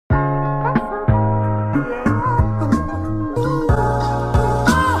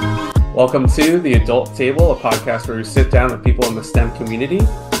Welcome to The Adult Table, a podcast where we sit down with people in the STEM community.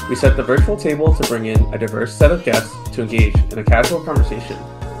 We set the virtual table to bring in a diverse set of guests to engage in a casual conversation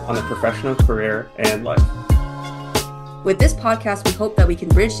on their professional career and life. With this podcast, we hope that we can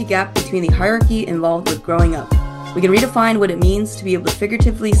bridge the gap between the hierarchy involved with growing up. We can redefine what it means to be able to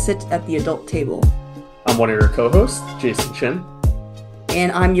figuratively sit at the adult table. I'm one of your co-hosts, Jason Chin.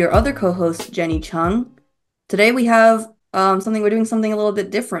 And I'm your other co-host, Jenny Chung. Today we have we're doing something a little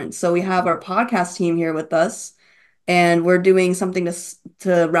bit different. So we have our podcast team here with us, and we're doing something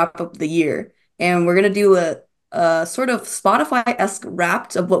to wrap up the year. And we're going to do a sort of Spotify-esque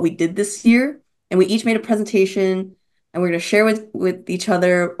wrap of what we did this year. And we each made a presentation, and we're going to share with each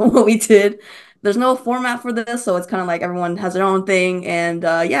other what we did. There's no format for this, so it's kind of like everyone has their own thing. And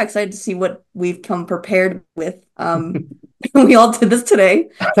excited to see what we've come prepared with. We all did this today.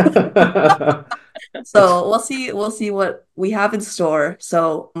 So we'll see what we have in store.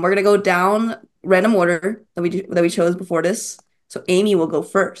 So we're gonna go down random order that we chose before this. So Amy will go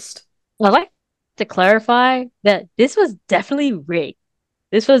first. I'd like to clarify that this was definitely rigged.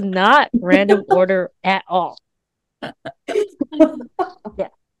 This was not random order at all. Yeah.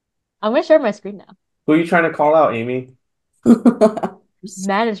 I'm gonna share my screen now. Who are you trying to call out, Amy?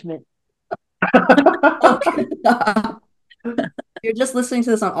 Management. If you're just listening to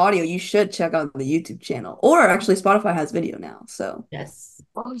this on audio, you should check out the YouTube channel. Or actually Spotify has video now. So yes.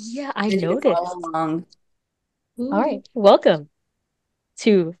 Oh yeah, I noticed. All right. Welcome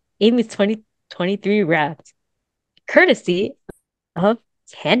to Amy's 2023 Wrapped, courtesy of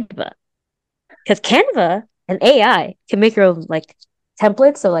Canva. Because Canva and AI can make your own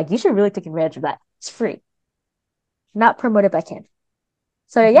templates, so you should really take advantage of that. It's free. Not promoted by Canva.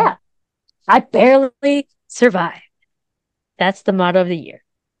 So yeah, I barely survived. That's the motto of the year.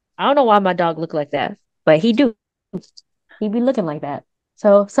 I don't know why my dog looked like that, but he be looking like that.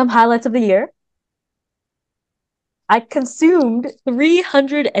 So some highlights of the year. I consumed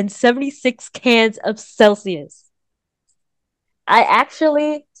 376 cans of Celsius. I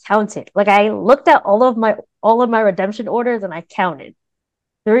actually counted. I looked at all of my redemption orders and I counted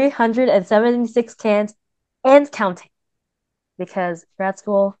 376 cans and counting, because grad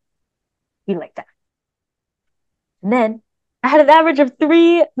school be like that. And then I had an average of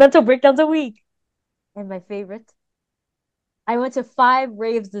 3 mental breakdowns a week. And my favorite, I went to 5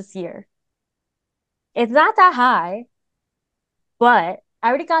 raves this year. It's not that high, but I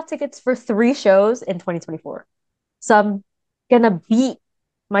already got tickets for 3 shows in 2024. So I'm gonna beat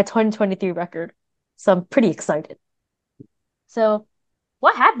my 2023 record. So I'm pretty excited. So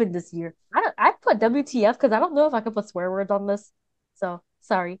what happened this year? I put WTF because I don't know if I could put swear words on this. So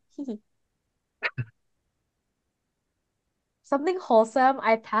sorry. Something wholesome.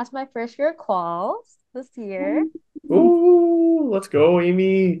 I passed my first year quals this year. Ooh, let's go,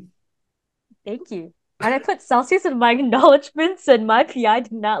 Amy. Thank you. And I put Celsius in my acknowledgements, and my PI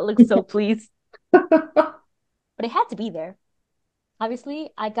did not look so pleased. But it had to be there. Obviously,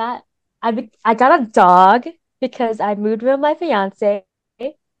 I got a dog because I moved with my fiance,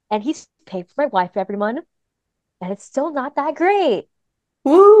 and he's paid for my Wi-Fi every month, and it's still not that great.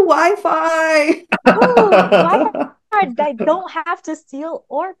 Woo, Wi-Fi! Woo, Wi-Fi I don't have to steal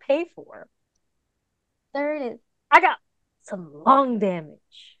or pay for. There it is. I got some lung damage.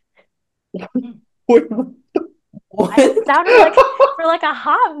 What? I sounded for a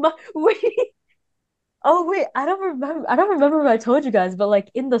hot wait. Oh wait, I don't remember if I told you guys, but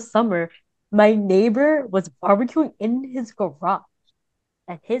in the summer, my neighbor was barbecuing in his garage,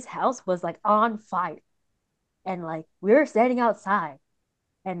 and his house was on fire, and we were standing outside,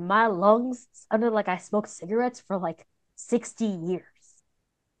 and my lungs sounded like I smoked cigarettes for 60 years.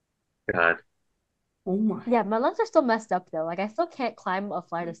 God. Oh my. Yeah, my lungs are still messed up though. I still can't climb a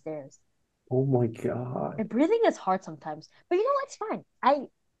flight of stairs. Oh my God. And breathing is hard sometimes. But you know what? It's fine. I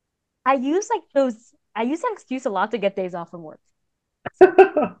use I use that excuse a lot to get days off from work.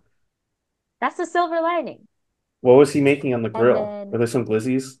 That's the silver lining. What was he making on the grill? Then, Were there some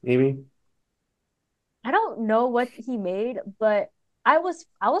glizzies, Amy? I don't know what he made, but I was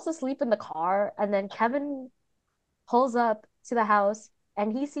asleep in the car, and then Kevin pulls up to the house,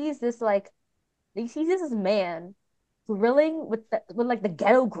 and he sees this man grilling with the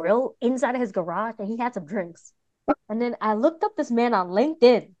ghetto grill inside of his garage, and he had some drinks. And then I looked up this man on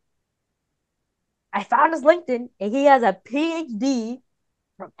LinkedIn. I found his LinkedIn, and he has a PhD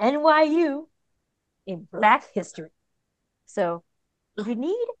from NYU in Black history. So if you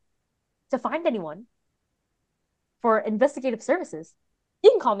need to find anyone for investigative services, you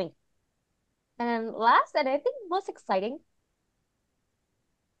can call me. And last, and I think most exciting,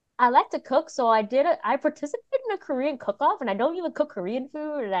 I like to cook, so I did it. I participated in a Korean cook-off, and I don't even cook Korean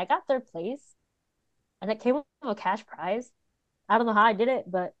food, and I got third place, and it came with a cash prize. I don't know how I did it,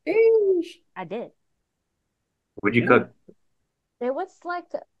 but Sheesh. I did. Would you cook? It was like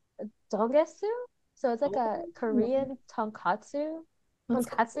dongetsu, so it's like a Korean That's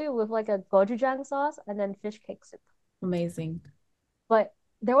tonkatsu with like a gochujang sauce, and then fish cake soup. amazing. But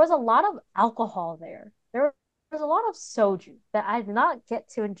there was a lot of alcohol there. There was a lot of soju that I did not get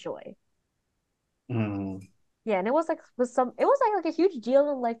to enjoy. Mm. Yeah, and it was like a huge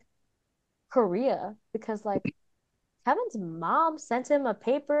deal in like Korea because like Kevin's mom sent him a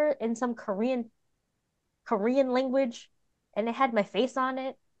paper in some Korean language and it had my face on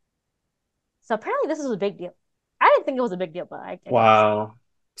it. So apparently this was a big deal. I didn't think it was a big deal, but I guess Wow.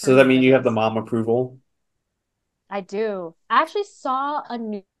 for So that me mean it you have the was. mom approval? I do. I actually saw a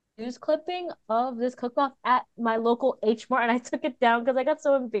news clipping of this cook-off at my local H Mart and I took it down because I got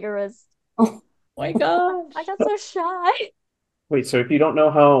so embarrassed. Oh, My gosh. I got so shy. Wait, so if you don't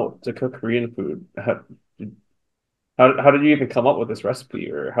know how to cook Korean food, how did you even come up with this recipe,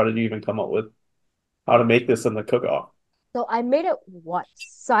 or how did you even come up with how to make this in the cook-off? So I made it once.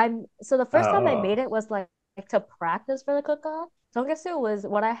 So the first time I Uh, made it was like to practice for the cook-off. Tonkatsu was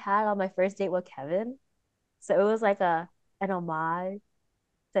what I had on my first date with Kevin. So it was like an homage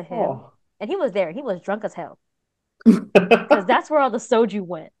to him. oh. And he was there. He was drunk as hell. Because that's where all the soju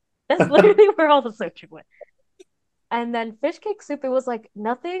went. That's literally where all the soju went. And then fish cake soup, it was like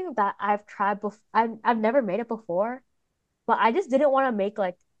nothing that I've tried before. I've never made it before, but I just didn't want to make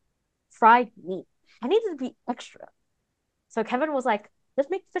like fried meat. I needed to be extra. So Kevin was like, just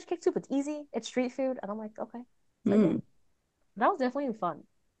make fish cake soup. It's easy. It's street food. And I'm like, okay. So I did. mm. That was definitely fun.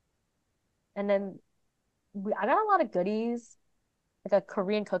 And then I got a lot of goodies, like a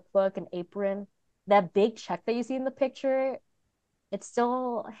Korean cookbook, an apron. That big check that you see in the picture, it's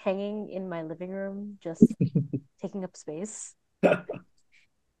still hanging in my living room, just taking up space. I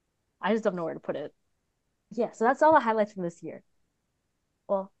just don't know where to put it. Yeah, so that's all the highlights from this year.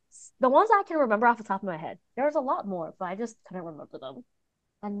 Well, the ones I can remember off the top of my head. There was a lot more, but I just couldn't remember them.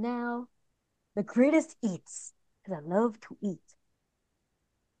 And now, the greatest eats, because I love to eat.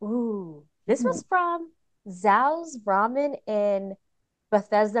 Ooh, this was from Zhao's Ramen in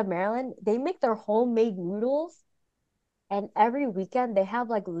Bethesda, Maryland. They make their homemade noodles, and every weekend they have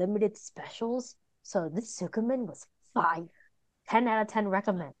like limited specials. So this sukumen was fire. 10 out of 10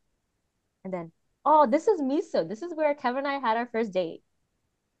 recommend. And then, oh, this is miso. This is where Kevin and I had our first date.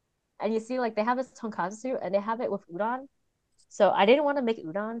 And you see, like, they have this tonkatsu and they have it with udon. So I didn't want to make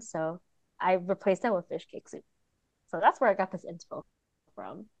udon, so I replaced that with fish cake soup. So that's where I got this inspo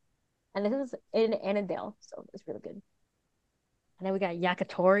from. And this is in Annandale, so it's really good. And then we got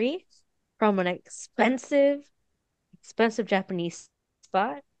yakitori from an expensive Japanese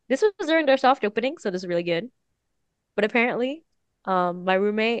spot. This was during their soft opening, so this is really good. But apparently, my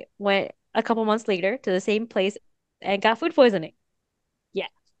roommate went a couple months later to the same place and got food poisoning. Yeah.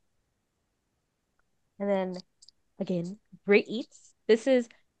 And then again, great eats. This is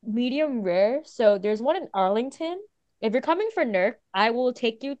medium rare. So there's one in Arlington. If you're coming for Nerf, I will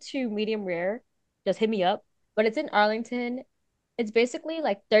take you to medium rare. Just hit me up. But it's in Arlington. It's basically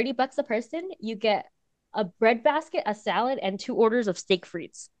like $30 a person. You get a bread basket, a salad, and 2 orders of steak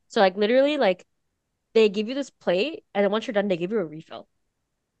frites. So like literally like they give you this plate, and then once you're done, they give you a refill.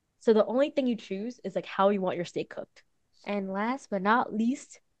 So the only thing you choose is like how you want your steak cooked. And last but not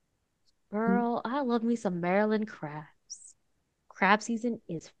least, girl, I love me some Maryland crabs. Crab season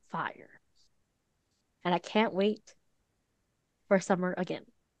is fire. And I can't wait for summer again.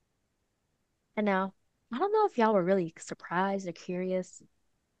 And now, I don't know if y'all were really surprised or curious,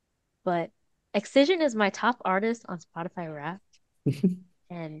 but Excision is my top artist on Spotify Wrapped.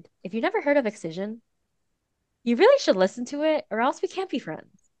 And if you never heard of Excision, you really should listen to it, or else we can't be friends.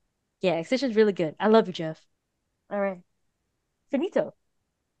 Yeah, Excision's really good. I love you, Jeff. All right. Finito.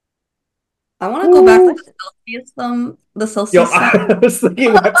 I want to go back to the Yo, Celsius sound. I was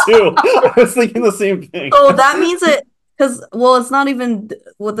thinking that too. I was thinking the same thing. So that means it, because, well, it's not even,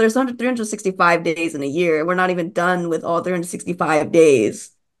 well, there's 365 days in a year. We're not even done with all 365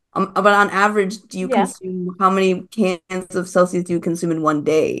 days. But on average, do you Yeah. consume, how many cans of Celsius do you consume in one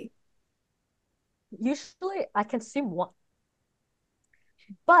day? Usually I consume one.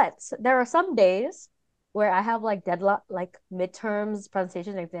 But there are some days where I have like deadline, like midterms,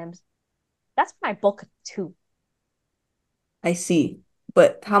 presentation exams. That's when I bulk 2. I see.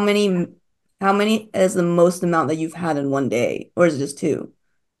 But how many is the most amount that you've had in one day? Or is it just two?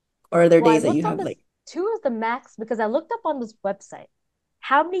 Or are there Well, I days that you looked on have this like 2 is the max because I looked up on this website.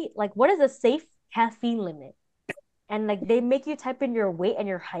 How many, like, what is a safe caffeine limit? and like they make you type in your weight and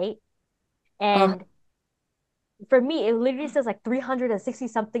your height. Uh, And for me, it literally says like 360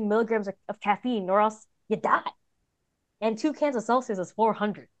 something milligrams of caffeine, or else you die. And 2 cans of Celsius is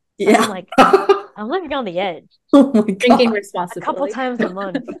 400. So yeah. I'm like, I'm living on the edge Oh my Drinking God. a couple responsibly. times a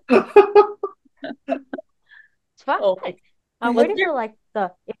month. It's fine. Oh my. I'm What's waiting your for like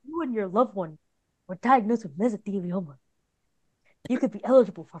if you and your loved one were diagnosed with mesothelioma, you could be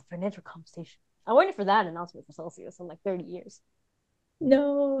eligible for financial compensation. I'm waiting for that announcement for Celsius in like 30 years.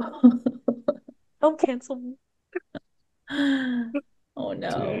 no? Don't cancel me. Oh no.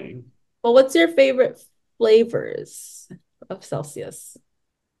 Dang. Well, what's your favorite flavors of Celsius?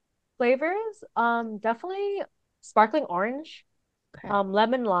 Flavors, definitely sparkling orange, Okay.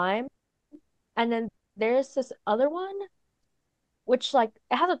 lemon lime, and then there's this other one which like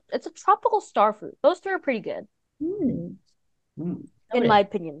it's a tropical star fruit. Those two are pretty good Hmm. Hmm. in my Noted.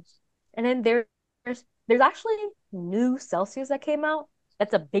 opinion. And then there's actually new Celsius that came out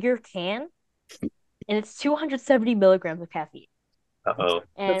that's a bigger can, and it's 270 milligrams of caffeine. Uh-oh.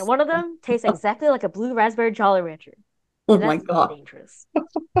 And That's one of them tastes exactly like a blue raspberry Jolly Rancher, Oh and my that's God. dangerous.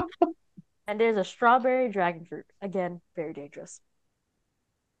 And there's a strawberry dragon fruit, again, very dangerous.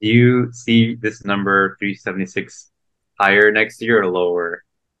 Do you see this number 376 higher next year or lower?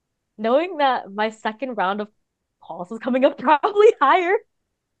 Knowing that my second round of calls is coming up probably higher,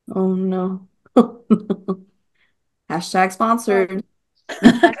 Oh no. Oh, no. Hashtag but sponsored.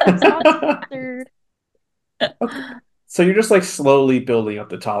 hashtag sponsored. Okay. So you're just like slowly building up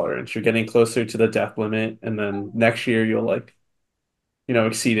the tolerance. You're getting closer to the death limit, and then next year you'll like,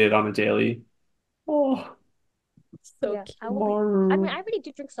 exceed it on a daily. Oh, so Yeah, I cute. mean, Maru. I already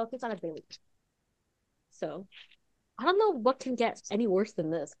do drink Celtics on a daily, so I don't know what can get any worse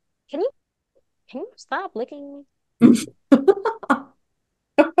than this. Can you stop licking me?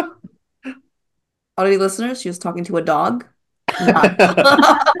 Audio listeners, she was talking to a dog. Not.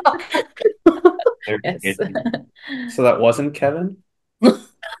 Yes. So that wasn't Kevin?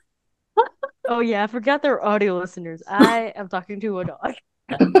 Oh yeah, I forgot they're audio listeners. I am talking to a dog.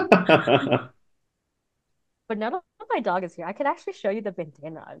 But now that my dog is here, I could actually show you the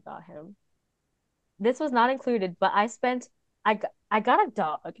bandana I got him. This was not included, but I got a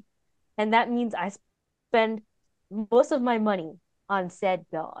dog, and that means I spend most of my money on said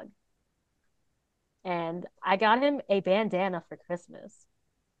dog. And I got him a bandana for Christmas.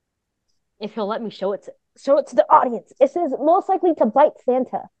 If he'll let me show it to the audience. It says most likely to bite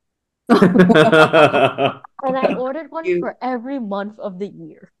Santa. And I ordered one Cute. for every month of the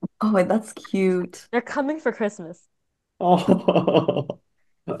year. Oh, wait, that's cute. They're coming for Christmas. Oh.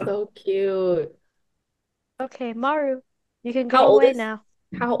 So cute. Okay, Maru, you can How go old away is now.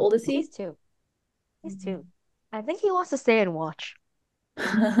 how old is he? He's two. He's two. I think he wants to stay and watch.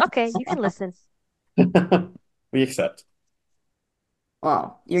 Okay, you can listen. We accept.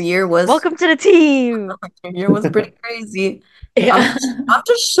 Wow, your year was Welcome to the team. pretty crazy. Yeah. I'm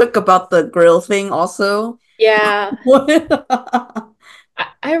just shook about the grill thing also. Yeah. What?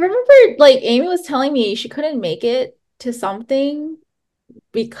 I remember like Amy was telling me she couldn't make it to something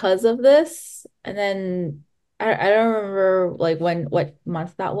because of this. And then I don't remember like what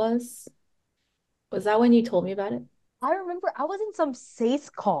month that was. Was that when you told me about it? I remember I was in some SACE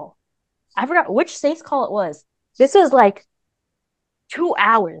call. I forgot which SACE call it was. This was like 2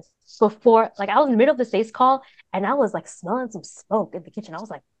 hours before, like I was in the middle of the SACE call and I was like smelling some smoke in the kitchen. I was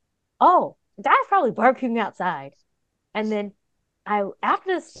like, oh, that's probably barbecuing outside. And then after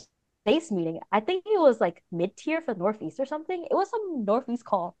this SACE meeting, I think it was like mid-tier for Northeast or something. It was some Northeast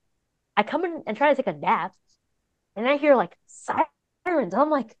call. I come in and try to take a nap, and I hear like sirens. I'm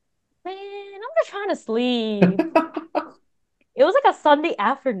like, man, I'm just trying to sleep. It was like a Sunday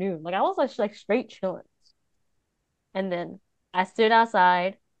afternoon. Like I was like straight chilling. And then I stood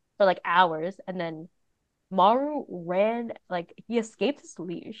outside for like hours, and then Maru ran, like he escaped his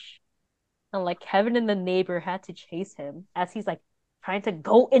leash. And like Kevin and the neighbor had to chase him as he's like trying to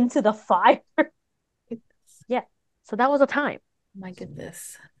go into the fire. Yeah. So that was a time. My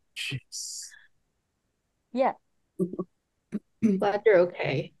goodness. Jeez. Yeah. Glad you're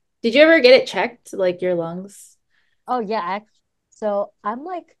okay. Did you ever get it checked, like your lungs? Oh yeah. So I'm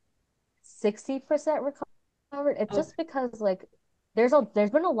like 60% recovered. It's just because like there's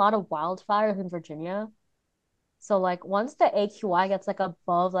been a lot of wildfires in Virginia. So like once the AQI gets like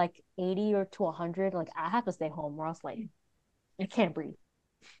above like 80 or to 100, like I have to stay home or else like I can't breathe.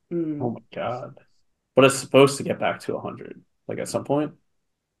 Oh my God. But it's supposed to get back to 100, like at some point.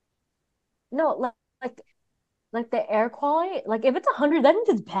 No, like the air quality, like if it's 100, then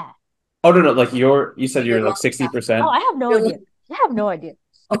it's bad. Oh no, like you said Your you're like lungs have- 60%. Oh, I have no Your idea. I have no idea.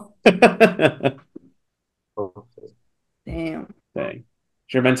 Oh, Okay. Damn. Dang.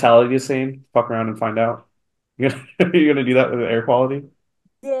 Is your mentality the same? Fuck around and find out. You're gonna do that with air quality?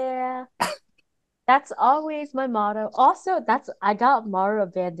 Yeah, that's always my motto. Also, I got Maru a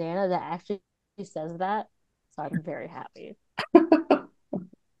bandana that actually says that, so I'm very happy.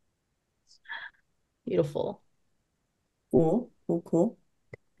 Beautiful. Cool. Cool. Cool.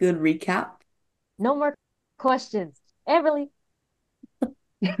 Good recap. No more questions. Everly. All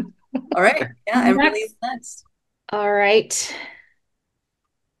right. Yeah, Emberly's next. All right.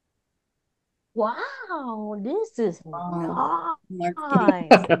 Wow, this is Wow. Mark nice.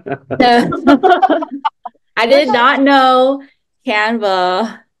 I did not know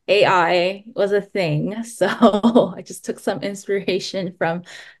Canva AI was a thing, so I just took some inspiration from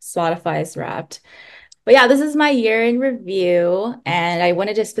Spotify's Wrapped. But yeah, this is my year in review, and I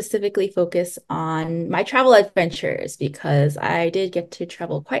wanted to specifically focus on my travel adventures because I did get to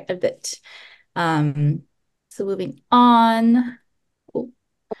travel quite a bit. So moving on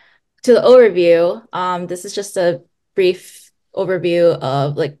to the overview, this is just a brief overview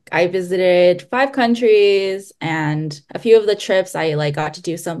of like I visited 5 countries, and a few of the trips I like got to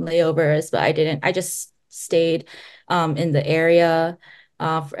do some layovers, but I didn't. I just stayed in the area.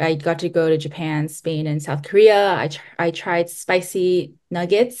 I got to go to Japan, Spain, and South Korea. I tried spicy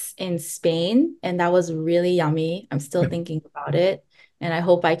nuggets in Spain, and that was really yummy. I'm still thinking about it, and I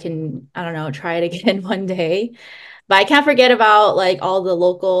hope I can, I don't know, try it again one day. But I can't forget about like all the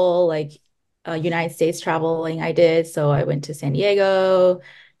local like United States traveling I did. So I went to San Diego,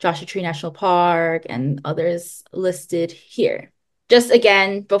 Joshua Tree National Park, and others listed here. Just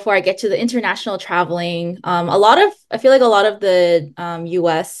again, before I get to the international traveling, I feel like a lot of the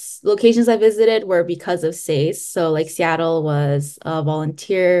US locations I visited were because of SACE. So like Seattle was a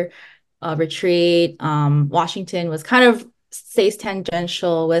volunteer retreat. Washington was kind of SACE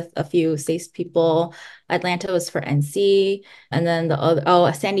tangential with a few SACE people. Atlanta was for NC. And then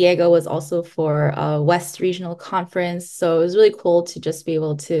San Diego was also for a West Regional Conference. So it was really cool to just be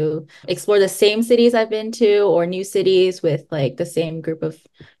able to explore the same cities I've been to or new cities with like the same group of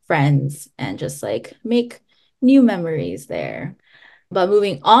friends and just like make new memories there. But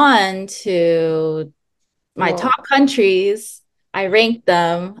moving on to my Whoa. top countries, I ranked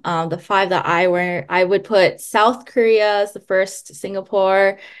them. The 5 that I would put South Korea as the first,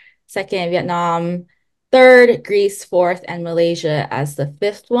 Singapore, second, Vietnam, third, Greece, fourth, and Malaysia as the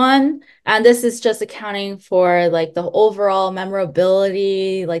fifth one. And this is just accounting for like the overall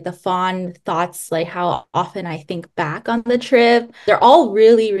memorability, like the fond thoughts, like how often I think back on the trip. They're all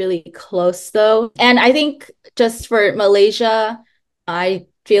really, really close though. And I think just for Malaysia, I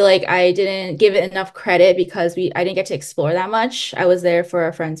feel like I didn't give it enough credit because I didn't get to explore that much. I was there for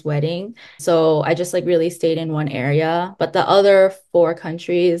a friend's wedding. So I just like really stayed in one area. But the other 4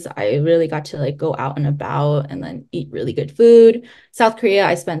 countries, I really got to like go out and about and then eat really good food. South Korea,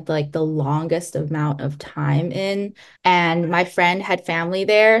 I spent like the longest amount of time in, and my friend had family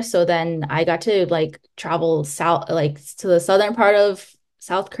there. So then I got to like travel south, like to the southern part of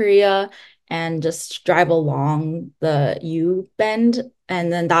South Korea and just drive along the U bend. And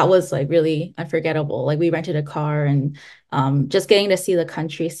then that was like really unforgettable. Like we rented a car and just getting to see the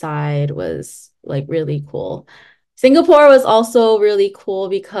countryside was like really cool. Singapore was also really cool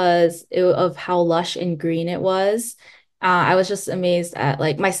because of how lush and green it was. I was just amazed at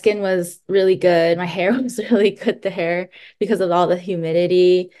like my skin was really good. My hair was really good there because of all the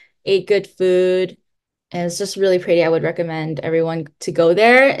humidity. Ate good food, and it's just really pretty. I would recommend everyone to go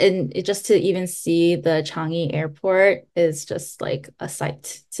there. And just to even see the Changi airport is just like a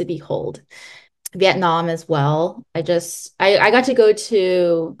sight to behold. Vietnam as well. I got to go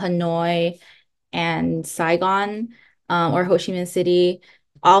to Hanoi and Saigon, or Ho Chi Minh City.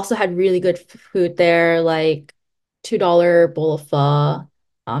 I also had really good food there, like $2 bowl of pho.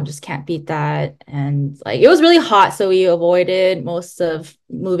 Just can't beat that. And like it was really hot, so we avoided most of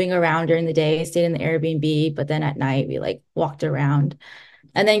moving around during the day, stayed in the Airbnb, but then at night we like walked around.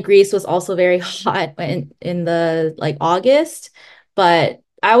 And then Greece was also very hot in the like August. But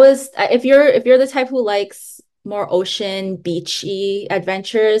if you're the type who likes more ocean beachy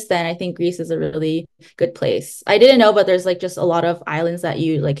adventures, then I think Greece is a really good place. I didn't know, but there's like just a lot of islands that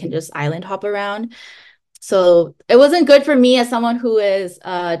you like can just island hop around. So it wasn't good for me as someone who is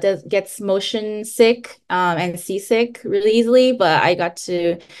gets motion sick and seasick really easily, but I got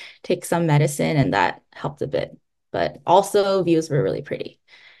to take some medicine and that helped a bit. But also views were really pretty.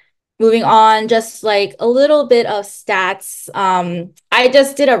 Moving on, just like a little bit of stats. I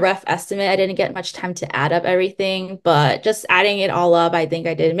just did a rough estimate. I didn't get much time to add up everything, but just adding it all up, I think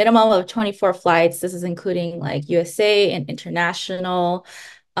I did a minimum of 24 flights. This is including like USA and international.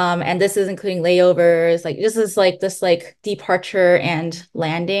 And this is including layovers. Like this like departure and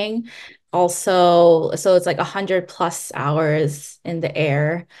landing. Also, so it's like 100+ hours in the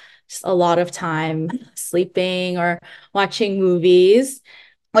air, just a lot of time sleeping or watching movies.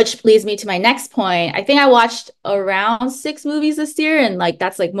 Which leads me to my next point. I think I watched around 6 movies this year, and like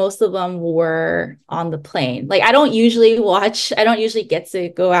that's like most of them were on the plane. Like I don't usually get to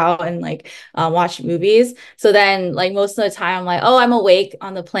go out and like watch movies. So then like most of the time I'm like, oh, I'm awake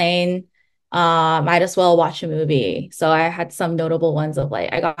on the plane. Might as well watch a movie. So I had some notable ones of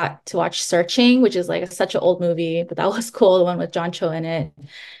like I got to watch Searching, which is like such an old movie, but that was cool, the one with John Cho in it.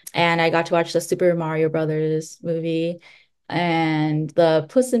 And I got to watch the Super Mario Brothers movie and the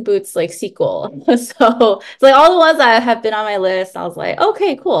Puss in Boots like sequel. So it's like all the ones that have been on my list, I was like,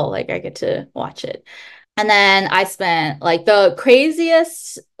 okay, cool. Like I get to watch it. And then I spent like the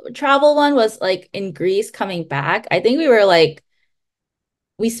craziest travel one was like in Greece coming back. I think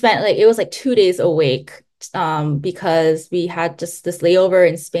we spent like it was like 2 days awake because we had just this layover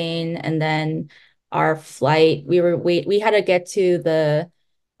in Spain and then our flight we had to get to the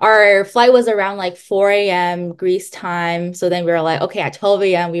our flight was around like 4 a.m. Greece time. So then we were like, okay, at 12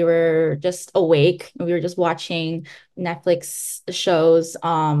 a.m. we were just awake and we were just watching Netflix shows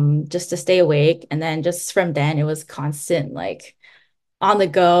just to stay awake. And then just from then it was constant like on the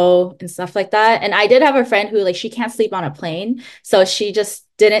go and stuff like that. And I did have a friend who like she can't sleep on a plane, so she just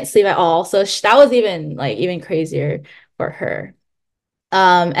didn't sleep at all. So that was even crazier for her.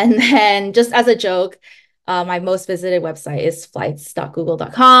 And then just as a joke, my most visited website is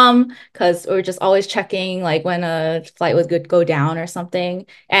flights.google.com because we're just always checking like when a flight was good go down or something.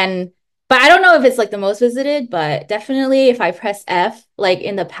 And but I don't know if it's like the most visited, but definitely if I press F, like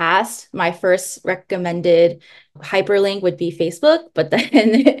in the past, my first recommended hyperlink would be Facebook, but then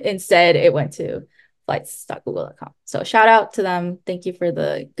instead it went to flights.google.com. So shout out to them. Thank you for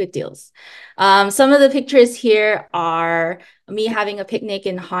the good deals. Some of the pictures here are me having a picnic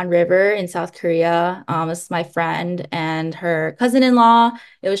in Han River in South Korea. It's my friend and her cousin-in-law.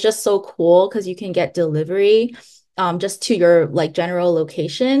 It was just so cool because you can get delivery just to your like general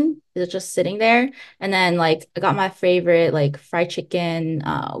location. It's just sitting there. And then like I got my favorite like fried chicken.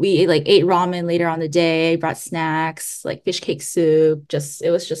 We ate ramen later on the day, brought snacks, like fish cake soup. Just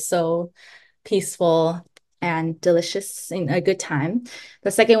it was just so peaceful and delicious and a good time. The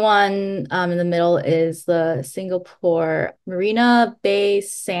second one in the middle is the Singapore Marina Bay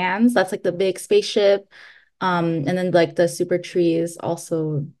Sands. That's like the big spaceship. And then like the super tree is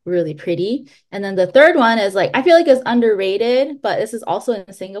also really pretty. And then the third one is like, I feel like it's underrated, but this is also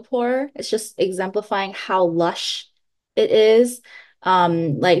in Singapore. It's just exemplifying how lush it is.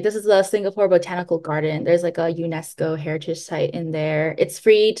 Like this is the Singapore Botanical Garden. There's like a UNESCO heritage site in there. It's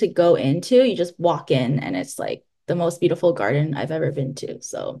free to go into. You just walk in and it's like the most beautiful garden I've ever been to.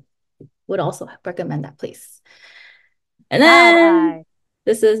 So would also recommend that place. And then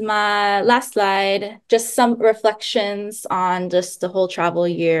this is my last slide, just some reflections on just the whole travel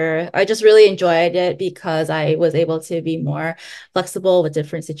year. I just really enjoyed it because I was able to be more flexible with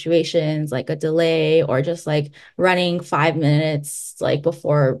different situations, like a delay or just like running 5 minutes like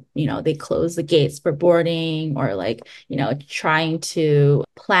before, they close the gates for boarding or like, trying to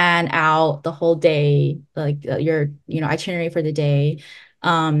plan out the whole day, like your, itinerary for the day.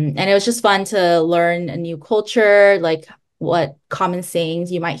 And it was just fun to learn a new culture, like what common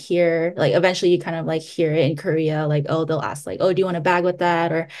sayings you might hear. Like eventually you kind of like hear it in Korea, like, oh, they'll ask like, oh, do you want a bag with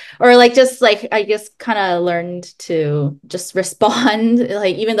that? Or like just like I just kind of learned to just respond,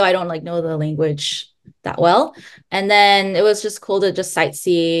 like even though I don't like know the language that well. And then it was just cool to just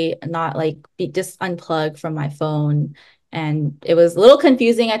sightsee and not like be just unplug from my phone. And it was a little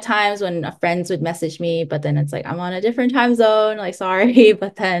confusing at times when friends would message me, but then it's like, I'm on a different time zone, like sorry.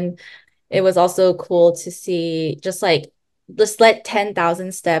 But then it was also cool to see just let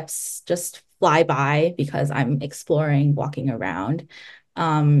 10,000 steps just fly by because I'm exploring, walking around.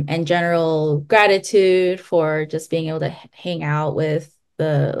 And general gratitude for just being able to hang out with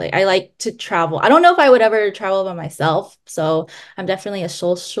I like to travel. I don't know if I would ever travel by myself. So I'm definitely a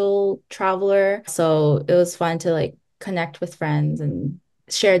social traveler. So it was fun to like connect with friends and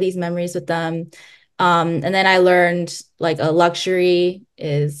share these memories with them. And then I learned like a luxury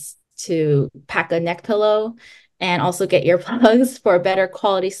is to pack a neck pillow and also get earplugs for better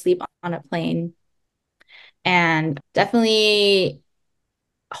quality sleep on a plane. And definitely,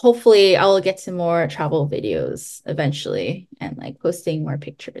 hopefully, I will get to more travel videos eventually and like posting more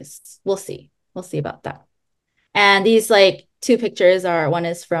pictures. We'll see. We'll see about that. And these like two pictures are one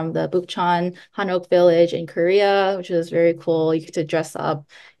is from the Bukchon Hanok village in Korea, which is very cool. You get to dress up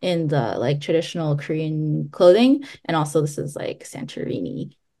in the like traditional Korean clothing. And also this is like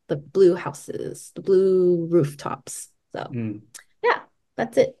Santorini. the blue houses, the blue rooftops. So Mm. yeah,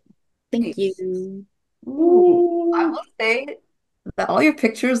 that's it. Thank Nice. you. Ooh, I Ooh. will say that all your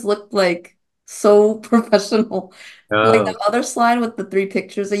pictures look like so professional. Like the Oh, other slide with the three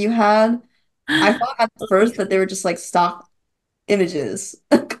pictures that you had, I thought at first that they were just like stock images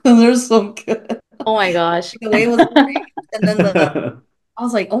because they're so good. Oh my gosh. The way it was framed, and then I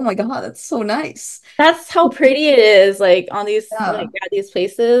was like, oh my God, that's so nice. That's how pretty it is, like on these Yeah. these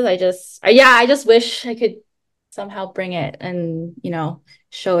places. I just wish I could somehow bring it and,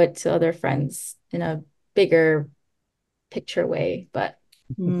 show it to other friends in a bigger picture way. But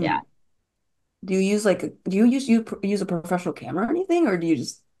yeah. Hmm. Do you use like do you use a professional camera or anything, or do you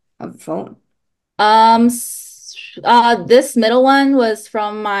just have a phone? This middle one was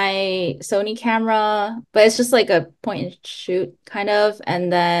from my Sony camera, but it's just like a point and shoot kind of.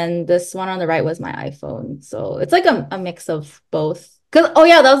 And then this one on the right was my iPhone. So it's like a mix of both. Cause oh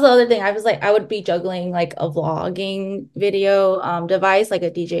yeah, that was the other thing. I was like, I would be juggling like a vlogging video device, like a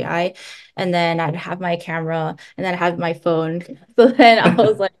DJI, and then I'd have my camera and then I have my phone. So then I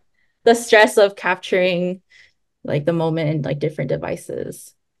was like the stress of capturing like the moment in like different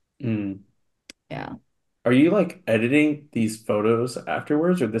devices. Mm. Yeah. Are you like editing these photos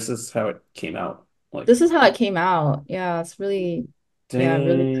afterwards, or this is how it came out? Like, This is how it came out. Yeah, it's really, yeah,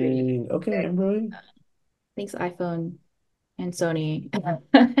 really pretty. dang. Okay, Emily. Thanks, iPhone and Sony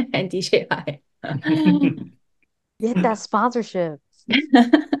and DJI. Get that sponsorship.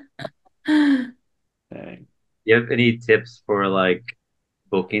 Dang. do you have any tips for like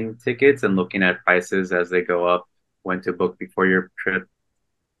booking tickets and looking at prices as they go up? When to book before your trip?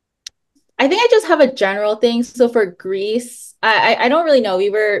 I think I just have a general thing. So for Greece, I don't really know.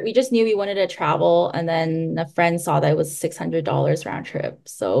 We just knew we wanted to travel, and then a friend saw that it was $600 round trip.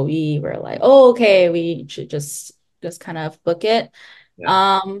 So we were like, oh, okay, we should just kind of book it.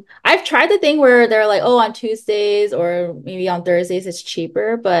 Yeah. I've tried the thing where they're like, oh, on Tuesdays or maybe on Thursdays it's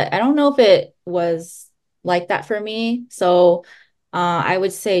cheaper, but I don't know if it was like that for me. So I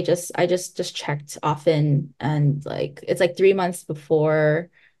would say I just checked often, and like it's like 3 months before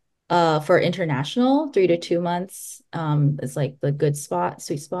for international, 3 to 2 months is like the good spot,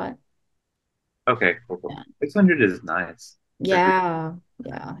 sweet spot. Okay, cool, cool. Yeah. 600 is nice for Greece. Yeah,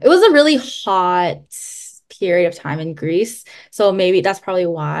 yeah. It was a really hot period of time in Greece, so maybe that's probably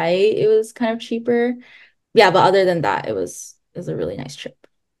why it was kind of cheaper. Yeah, but other than that, it was a really nice trip.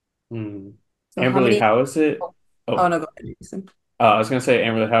 Hmm. So how Amberly, many? how is it? Oh, oh Oh, no, go ahead, Jason. I was gonna say,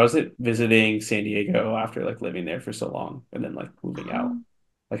 Amberly, how is it visiting San Diego after like living there for so long and then like moving out? Um,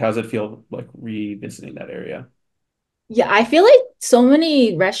 Like, how does it feel like revisiting that area? Yeah, I feel like so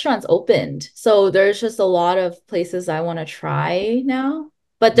many restaurants opened. So there's just a lot of places I want to try now.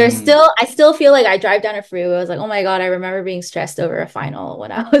 But Mm. I still feel like I drive down a freeway. I was like, oh my God, I remember being stressed over a final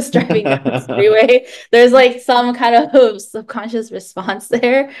when I was driving down this freeway. There's like some kind of subconscious response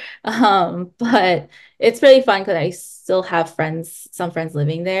there. But it's really fun because I still have friends, some friends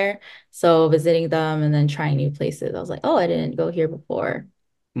living there. So visiting them and then trying new places. I was like, oh, I didn't go here before.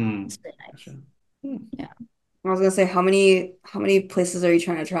 Mm. It's really nice. Gotcha. Hmm. Yeah. I was gonna say how many places are you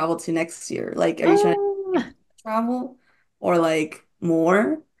trying to travel to next year? Like, are you trying to Um, travel or like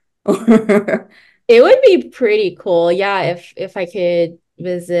more? Or It would be pretty cool. Yeah, if I could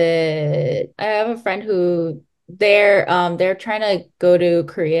visit. I have a friend who they're trying to go to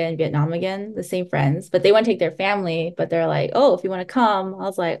Korea and Vietnam again, the same friends, but they want to take their family, but they're like, "Oh, if you want to come." I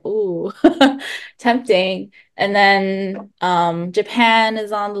was like, "Ooh, tempting." And then Japan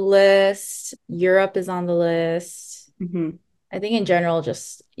is on the list, Europe is on the list. Mhm. I think in general,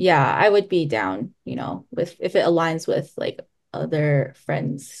 just yeah, I would be down, with if it aligns with like other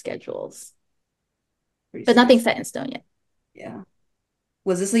friends' schedules. Pretty But sweet. nothing set in stone yet. Yeah.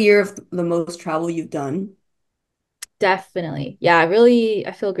 Was this a year of the most travel you've done? Definitely. Yeah,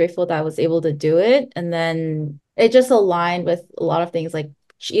 I feel grateful that I was able to do it. And then it just aligned with a lot of things like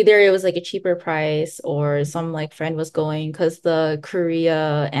either it was like a cheaper price or some like friend was going because the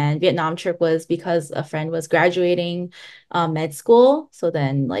Korea and Vietnam trip was because a friend was graduating med school. So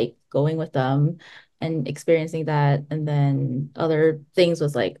then like going with them and experiencing that. And then other things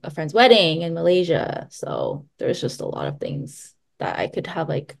was like a friend's wedding in Malaysia. So there's just a lot of things that I could have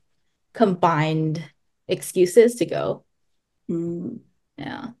like combined excuses to go. Mm.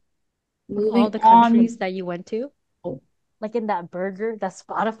 Yeah. From all Moving the on. countries that you went to, Oh, like in that burger, that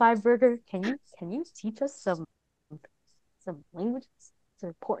Spotify burger, can you teach us some languages, some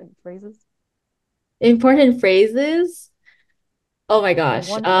important phrases? important phrases. Oh my gosh.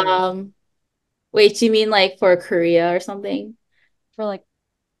 One phrase Wait, do you mean like for Korea or something? for like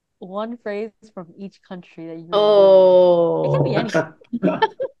one phrase from each country that you remember. It can be Oh, anything.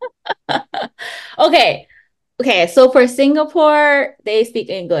 Okay. Okay, so for Singapore, they speak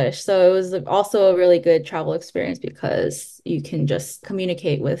English. So it was also a really good travel experience because you can just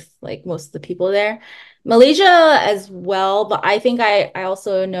communicate with like most of the people there. Malaysia as well, but I think I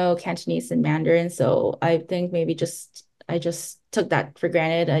also know Cantonese and Mandarin, so I think maybe just I just took that for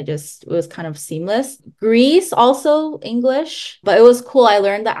granted. It was kind of seamless. Greece also English, but it was cool. I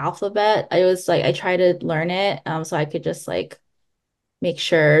learned the alphabet. I was like I tried to learn it so I could just like make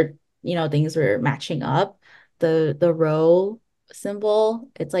sure things were matching up. The row symbol,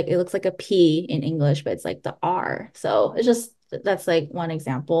 it's like it looks like a P in English, but it's like the R. So it's just that's like one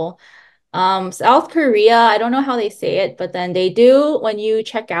example. South Korea, I don't know how they say it, but then they do when you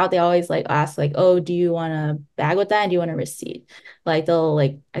check out, they always like ask like, oh, do you want a bag with that? And do you want a receipt? Like they'll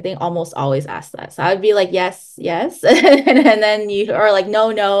like I think almost always ask that. So I would be like, yes, yes. And then you or like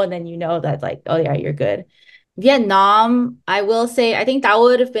no, no, and then that like, oh yeah, you're good. Vietnam, I will say, I think that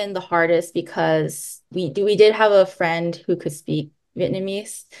would have been the hardest because we did have a friend who could speak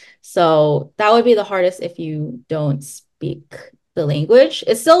Vietnamese. So that would be the hardest if you don't speak the language.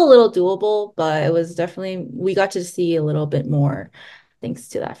 It's still a little doable, but it was definitely we got to see a little bit more thanks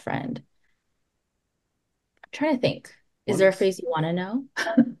to that friend. I'm trying to think. Is there a Once. phrase you want to know?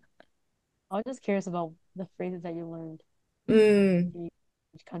 I was just curious about the phrases that you learned Mm, in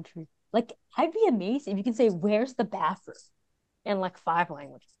each country. Like, I'd be amazed if you can say, "Where's the bathroom?" in like 5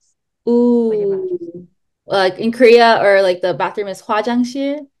 languages. Like, imagine. ooh. Like in Korea or like the bathroom is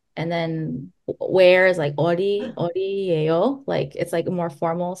화장실 and then where is like 어디예요? Like it's like more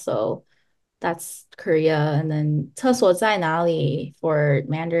formal. So that's Korea. And then 厕所在哪里 for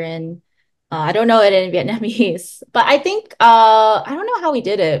Mandarin. I don't know it in Vietnamese, but I think I don't know how we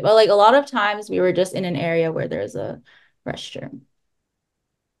did it, but like a lot of times we were just in an area where there's a restroom.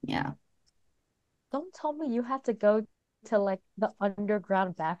 Yeah. Don't tell me you had to go to like the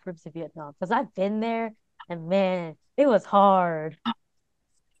underground bathrooms in Vietnam because I've been there and man, it was hard. I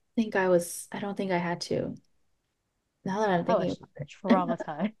don't think I had to. Now that I'm I thinking was about it.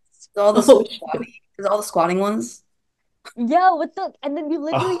 traumatized. All the Oh. squatting, is all the squatting ones. Yeah, and then you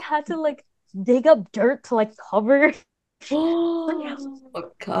literally Oh, had to like dig up dirt to like cover. Oh This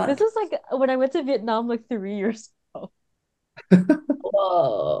God. was like when I went to Vietnam like 3 years ago, and I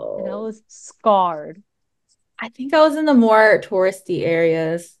Whoa. was scarred. I think I was in the more touristy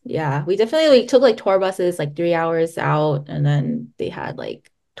areas. Yeah, we definitely like took like tour buses like 3 hours out, and then they had like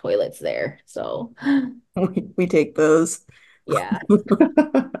toilets there. So We take those. yeah.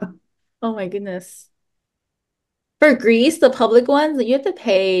 Oh my goodness. For Greece, the public ones, you have to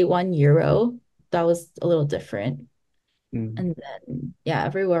pay €1. That was a little different. mm. And then yeah,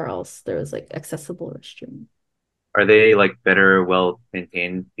 everywhere else there was like accessible restroom. Are they like better, well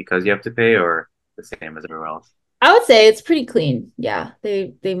maintained because you have to pay, or the same as everywhere else? I would say it's pretty clean. Yeah,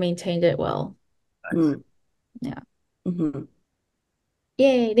 they maintained it well. Nice. Mm. Yeah. Hmm.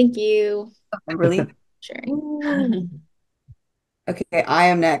 Yay, thank you Really? for sharing. Okay, I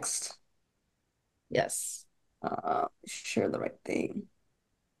am next. Yes. Share the right thing.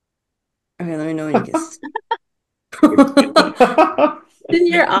 Okay, let me know when you guess. In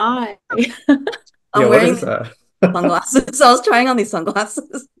your eye. Yeah, I'm what wearing is these that? sunglasses. I was trying on these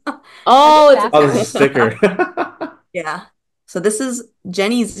sunglasses. Are they Oh, it's a Oh, there's a backwards? sticker. Yeah. So this is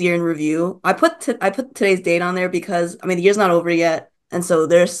Jenny's year in review. I put today's date on there because I mean the year's not over yet, and so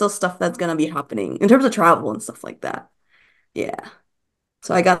there's still stuff that's gonna be happening in terms of travel and stuff like that. Yeah.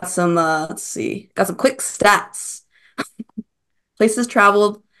 So I got some let's see. Got some quick stats. Places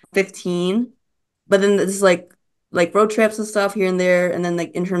traveled 15. But then this is like road trips and stuff here and there, and then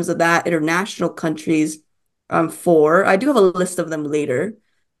like in terms of that, international countries, 4. I do have a list of them later.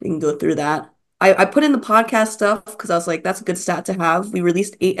 We can go through that. I put in the podcast stuff because I was like, that's a good stat to have. We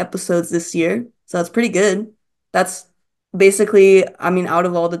released 8 episodes this year, so that's pretty good. That's basically, I mean, out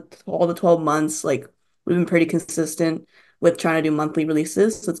of all the 12 months, like we've been pretty consistent with trying to do monthly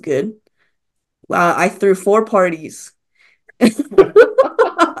releases, so it's good. I threw 4 parties.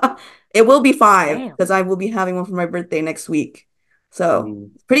 It will be 5 Damn. because I will be having one for my birthday next week. So,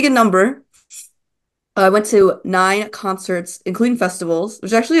 Mm. pretty good number. I went to 9 concerts, including festivals, which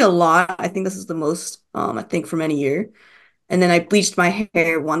is actually a lot. I think this is the most, I think, from any year. And then I bleached my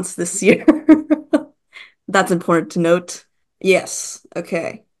hair once this year. That's important to note. Yes.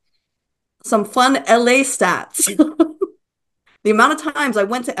 Okay. Some fun LA stats. The amount of times I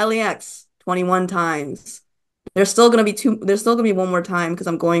went to LAX, 21 times. There's still gonna be one more time because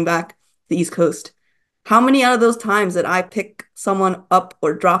I'm going back to the East Coast. How many out of those times did I pick someone up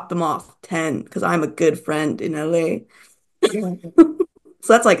or drop them off? 10, because I'm a good friend in LA. So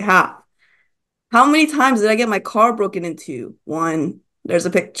that's like half. How many times did I get my car broken into? 1. There's a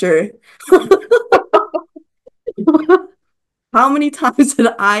picture. How many times did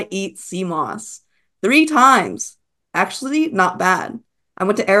I eat sea moss? 3 times. Actually, not bad. I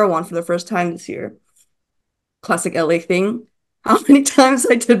went to Erewhon for the first time this year. Classic LA thing. How many times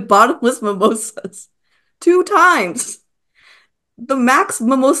I did bottomless mimosas? 2 times. The max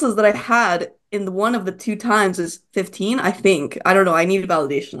mimosas that I had in one of the 2 times is 15, I think. I don't know. I need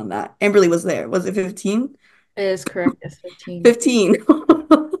validation on that. Amberly was there. Was it 15? It is correct. It's 15. 15.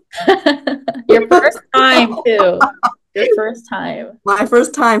 Your first time too. Your first time. My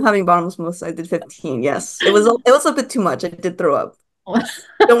first time having bottomless mimosa, I did 15. Yes. It was a bit too much. I did throw up.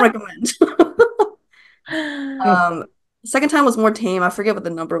 Don't recommend. Um, Second time was more tame. I forget what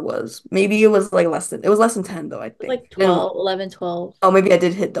the number was. Maybe it was less than 10 though, I think. Like 12, 11, 12. Oh, maybe I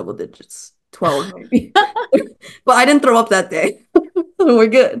did hit double digits. 12 maybe. But I didn't throw up that day. We're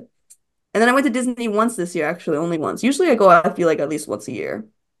good. And then I went to Disney once this year, actually, only once. Usually I go, I feel like at least once a year.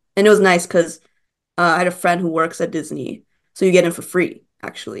 And it was nice because I had a friend who works at Disney. So you get in for free,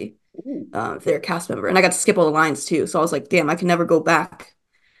 actually, if they're a cast member. And I got to skip all the lines too. So I was like, damn, I can never go back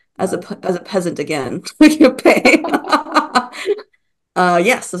as a peasant again. I can pay.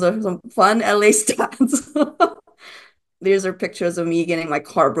 Yes, those are some fun LA stats. These are pictures of me getting my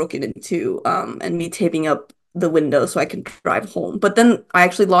car broken into, and me taping up the window so I can drive home. But then I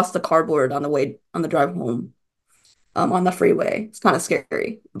actually lost the cardboard on the drive home, on the freeway. It's kind of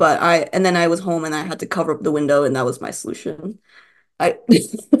scary. And then I was home and I had to cover up the window, and that was my solution. I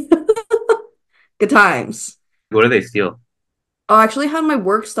Good times. What do they steal? Oh, I actually had my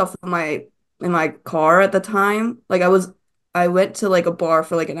work stuff in my car at the time. I went to like a bar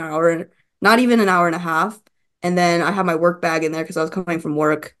for like an hour, not even an hour and a half, and then I had my work bag in there because I was coming from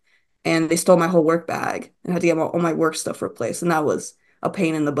work, and they stole my whole work bag and I had to get all my work stuff replaced, and that was a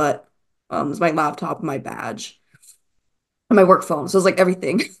pain in the butt. It was my laptop, my badge, and my work phone. So it was like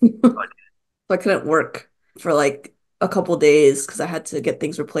everything. So I couldn't work for like a couple days because I had to get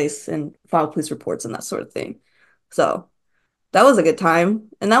things replaced and file police reports and that sort of thing. So that was a good time.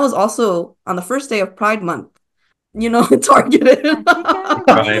 And that was also on the first day of Pride Month. Targeted. I think I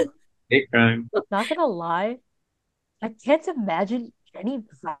Crime. Hate crime. Not gonna lie, I can't imagine Jenny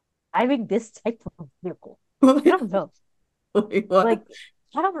driving this type of vehicle. I don't know. Wait, what? Like,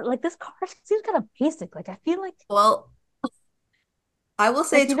 I don't like this car seems kind of basic. Like, I feel like, Well, I will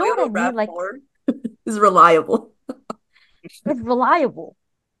say like, you know what I Toyota mean? Like, RAV4 is reliable. it's reliable.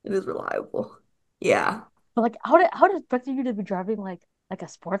 It is reliable. Yeah. But like, how did expect you to be driving like a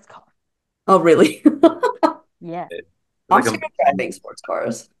sports car? Oh, really? Yeah, I'm Like scared of driving sports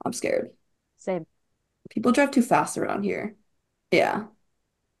cars. I'm scared. same. People drive too fast around here. Yeah.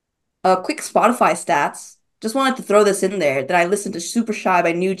 Quick Spotify stats. Just wanted to throw this in there that I listened to Super Shy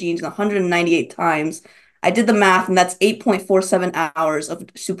by New Jeans 198 times. I did the math, and that's 8.47 hours of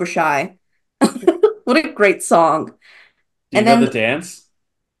Super Shy. What a great song. Do you And know the then dance?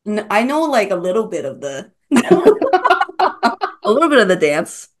 I know like a little bit of the a little bit of the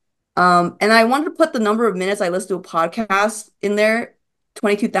dance. And I wanted to put the number of minutes I listen to a podcast in there,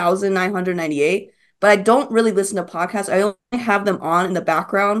 22,998. But I don't really listen to podcasts. I only have them on in the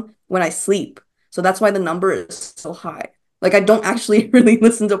background when I sleep. So that's why the number is so high. Like I don't actually really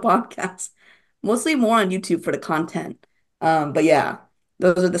listen to podcasts. Mostly more on YouTube for the content. But yeah,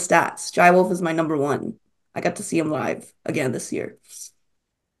 those are the stats. Jai Wolf is my number one. I got to see him live again this year.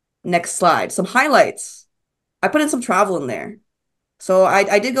 Next slide. Some highlights. I put in some travel in there. So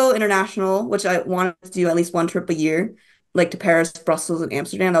I did go international, which I wanted to do at least one trip a year, like to Paris, Brussels, and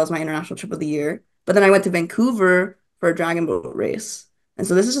Amsterdam. That was my international trip of the year. But then I went to Vancouver for a dragon boat race. And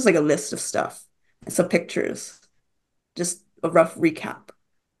so this is just like a list of stuff and some pictures, just a rough recap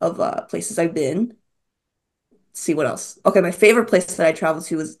of places I've been. Let's see what else. Okay, my favorite place that I traveled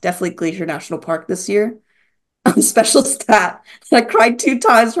to was definitely Glacier National Park this year. Special stat. I cried 2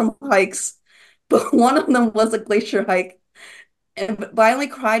 times from hikes, but one of them was a glacier hike. But I only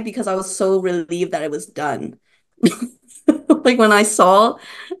cried because I was so relieved that it was done. Like when I saw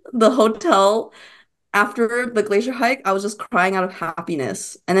the hotel after the glacier hike, I was just crying out of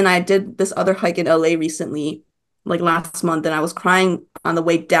happiness. And then I did this other hike in LA recently, like last month, and I was crying on the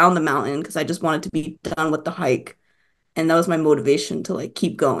way down the mountain because I just wanted to be done with the hike. And that was my motivation to like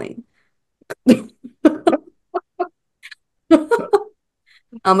keep going.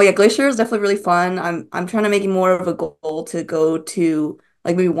 But yeah, Glacier is definitely really fun. I'm trying to make it more of a goal to go to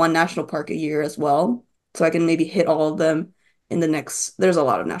like maybe one national park a year as well. So I can maybe hit all of them in the next there's a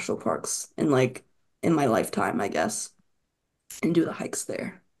lot of national parks in my lifetime, I guess, and do the hikes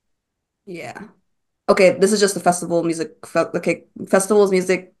there. Yeah. Okay, this is just the festivals, music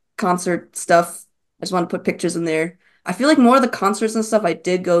concert stuff. I just want to put pictures in there. I feel like more of the concerts and stuff I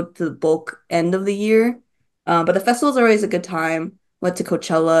did go to the bulk end of the year. But the festivals are always a good time. Went to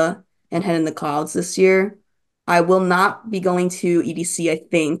Coachella and Head in the Clouds this year. I will not be going to EDC, I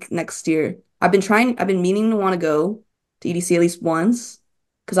think, next year. I've been meaning to want to go to EDC at least once.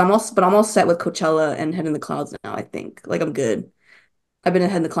 But I'm all set with Coachella and Head in the Clouds now, I think. Like I'm good. I've been to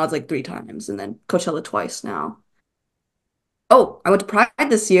Head in the Clouds like 3 times and then Coachella twice now. Oh, I went to Pride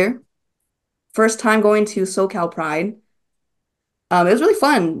this year. First time going to SoCal Pride. It was really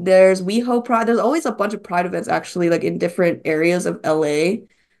fun. There's WeHo Pride. There's always a bunch of Pride events actually, like in different areas of LA.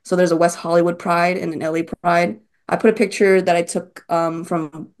 So there's a West Hollywood Pride and an LA Pride. I put a picture that I took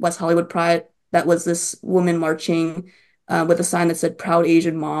from West Hollywood Pride. That was this woman marching with a sign that said "Proud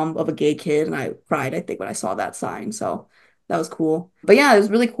Asian Mom of a Gay Kid," and I cried, I think, when I saw that sign. So that was cool. But yeah, it was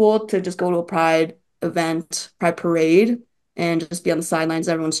really cool to just go to a Pride event, Pride parade, and just be on the sidelines.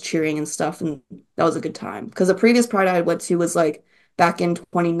 Everyone's cheering and stuff, and that was a good time. Because the previous Pride I went to was like back in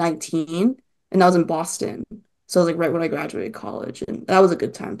 2019, and that was in Boston. So it was like right when I graduated college, and that was a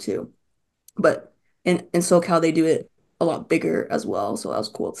good time too. But in SoCal, they do it a lot bigger as well, so that was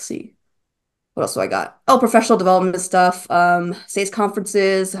cool to see. What else do I got? Oh, professional development stuff. SACE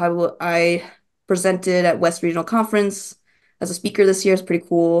conferences. I presented at West Regional Conference as a speaker this year. It's pretty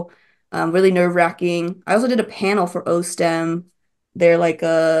cool. Really nerve-wracking. I also did a panel for OSTEM. They're like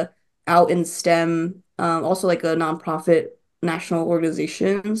a out in STEM, also like a nonprofit national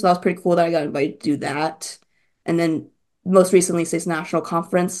organization. So that was pretty cool that I got invited to do that. And then most recently, SACE National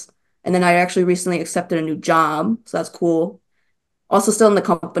Conference. And then I actually recently accepted a new job, so that's cool. Also still in the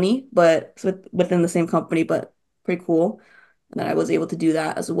company, but within the same company, but pretty cool. And then I was able to do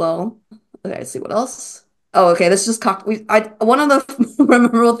that as well. Okay, let's see what else. Oh, okay. This is just one of the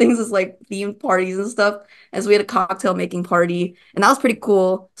memorable things is like themed parties and stuff. As we had a cocktail making party, and that was pretty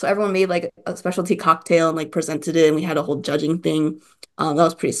cool. So everyone made like a specialty cocktail and like presented it, and we had a whole judging thing. That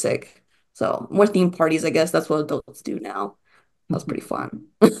was pretty sick. So more themed parties, I guess that's what adults do now. That was pretty fun.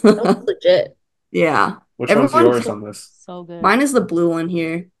 That was legit. Yeah. Which one's Everyone, yours on this? So good. mine is the blue one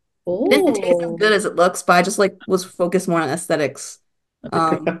here. It didn't taste as Oh, good as it looks, but I just like was focused more on aesthetics.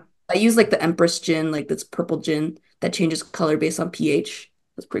 okay. I use like the Empress gin, like this purple gin that changes color based on pH.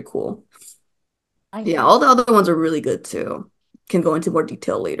 That's pretty cool. I Yeah, know. all the other ones are really good too. Can go into more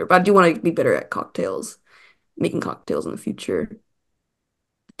detail later, but I do want to be better at cocktails, making cocktails in the future.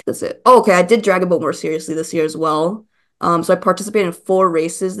 That's it. Oh, okay. I did Dragon Boat more seriously this year as well. So I participated in 4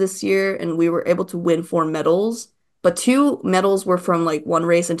 races this year, and we were able to win 4 medals. But 2 medals were from like one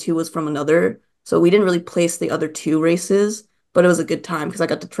race, and 2 was from another. So we didn't really place the other 2 races, but it was a good time because I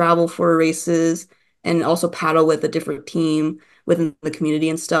got to travel 4 races and also paddle with a different team within the community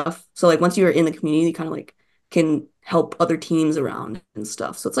and stuff. So like once you're in the community, you kind of like can help other teams around and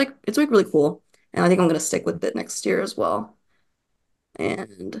stuff. So it's like really cool. And I think I'm gonna stick with it next year as well.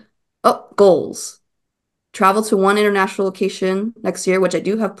 And oh, goals. Travel to one international location next year, which I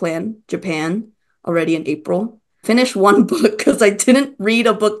do have planned, Japan, already in April. Finish one book because I didn't read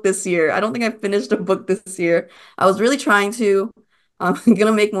a book this year. I don't think I finished a book this year. I was really trying to. I'm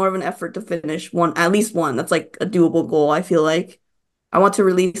gonna make more of an effort to finish one, at least one. That's like a doable goal, I feel like. I want to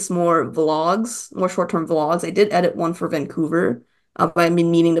release more vlogs, more short-term vlogs. I did edit one for Vancouver, but I've been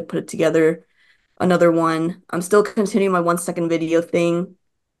meaning to put it together another one. I'm still continuing my 1 second video thing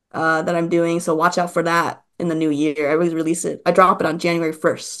that I'm doing, so watch out for that in the new year. I always release it. I drop it on January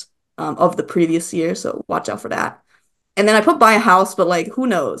 1st of the previous year, so watch out for that. And then I put buy a house, but like who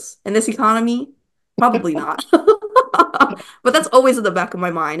knows? In this economy, probably not. But that's always in the back of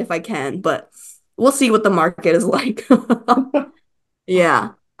my mind if I can, but we'll see what the market is like. Yeah.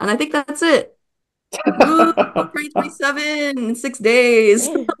 And I think that's it. Woo! 2027 in 6 days.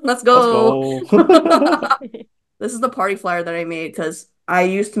 Let's Let's go. go. This is the party flyer that I made because I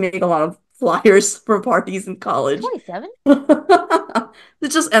used to make a lot of flyers for parties in college. 27?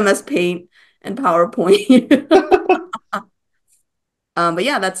 It's just MS Paint and PowerPoint. But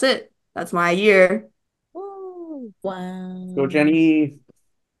yeah, that's it. That's my year. Woo. Wow. Go, Jenny.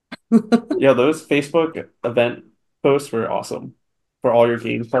 Yeah, those Facebook event posts were awesome for all your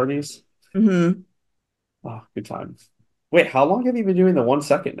game parties. Hmm. Oh, good times. Wait, how long have you been doing the 1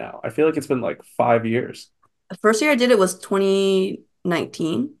 second now? I feel like it's been like 5 years. The first year I did it was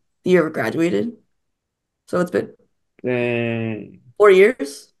 2019, the year I graduated. So it's been Dang. 4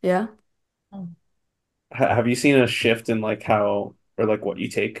 years. Yeah. Oh. Have you seen a shift in like how or like what you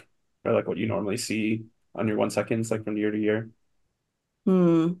take or like what you normally see on your 1 seconds like from year to year?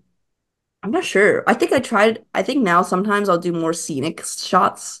 Hmm. I'm not sure. I think now sometimes I'll do more scenic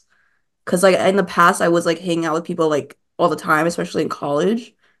shots. Because like in the past I was like hanging out with people like all the time, especially in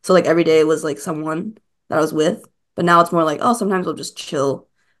college. So like every day was like someone that I was with. But now it's more like, oh, sometimes I'll just chill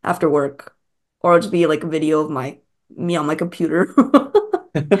after work, or it'll just be like a video of me on my computer.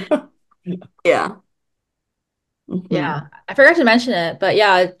 Yeah. Hmm. Yeah, I forgot to mention it, but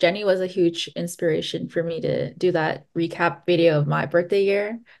yeah, Jenny was a huge inspiration for me to do that recap video of my birthday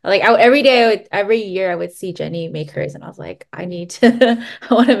year. Like every day, every year, I would see Jenny make hers, and I was like, I need to,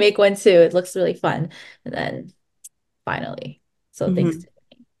 I want to make one too. It looks really fun. And then finally, so thanks Hmm. to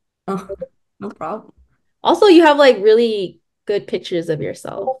Oh, no problem. also, you have like really good pictures of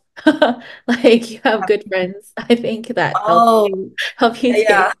yourself. Like you have good friends, I think that Oh, help you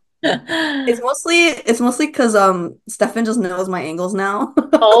yeah. take. It's mostly because Stefan just knows my angles now.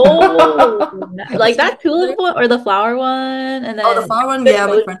 Oh, like So that tulip one or the flower one, and oh, the then flower one, good yeah,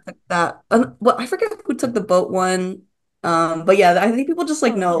 my emoji. friend took that. Well, I forget who took the boat one. But yeah, I think people just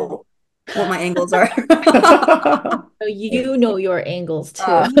like Oh yeah. know what my angles are. So you know your angles too.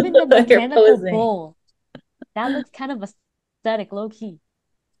 Uh, Even the You're mechanical posing. bull. That looks kind of aesthetic, low key.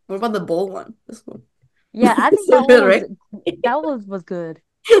 what about the bowl one? This one. Yeah, I think So that one good, right? was good.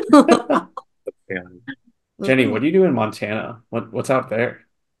 Yeah. Jenny, Mhm. what do you do in Montana? What's out there?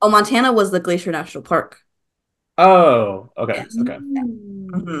 Oh, Montana was the Glacier National Park. Oh, okay, Yes. okay.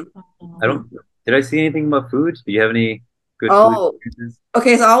 Mm. Hmm. I Hmm. don't. Did I see anything about food? Do you have any good food Oh, experiences?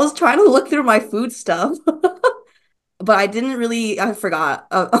 okay. So I was trying to look through my food stuff, but I didn't really. I forgot.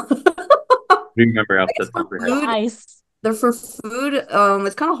 Do you remember off I the guess for top of your head? The food, ice. for food,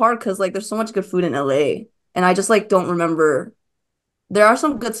 it's kind of hard because like there's so much good food in LA, and I just like don't remember. There are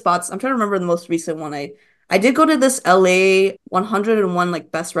some good spots. I'm trying to remember the most recent one. I did go to this LA 101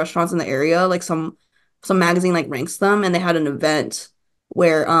 like best restaurants in the area. Like some magazine like ranks them, and they had an event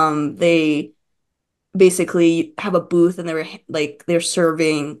where they basically have a booth and they're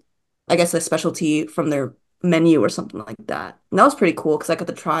serving, I guess, a specialty from their menu or something like that. And that was pretty cool because I got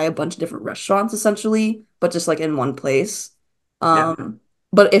to try a bunch of different restaurants essentially, but just like in one place. Yeah.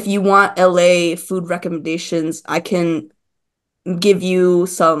 But if you want LA food recommendations, I can give you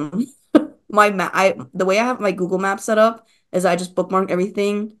some my map. The way I have my Google Maps set up is I just bookmark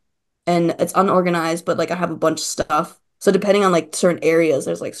everything and it's unorganized, but like I have a bunch of stuff. So depending on like certain areas,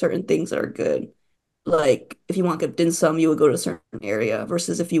 there's like certain things that are good. Like if you want good dim sum, you would go to a certain area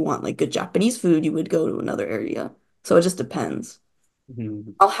versus if you want like good Japanese food, you would go to another area. So it just depends.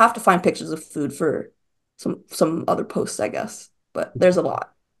 Mhm. I'll have to find pictures of food for some other posts, I guess. But there's a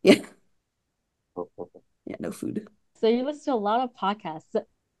lot. Yeah. Yeah, no food. So you listen to a lot of podcasts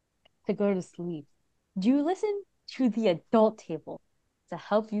to go to sleep. Do you listen to the adult table to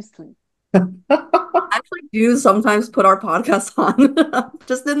help you sleep? I actually do sometimes put our podcast on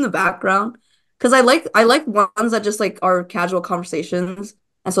just in the background because I like ones that just like are casual conversations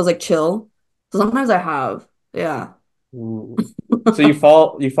and so it's like chill. So sometimes I have. Yeah. Ooh. So you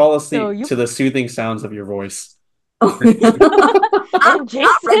fall So asleep you to the soothing sounds of your voice. Oh, yeah. Not, and not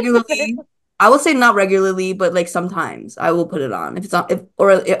Jason. regularly. I would say not regularly, but like sometimes I will put it on. If it's on if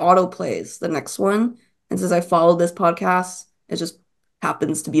or it auto plays the next one. And since I follow this podcast, it just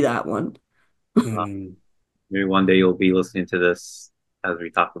happens to be that one. Uh, Hmm. maybe one day you'll be listening to this as we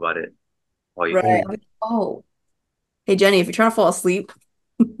talk about it while you Right. sleep. Oh. I'm like, oh, hey Jenny, if you're trying to fall asleep,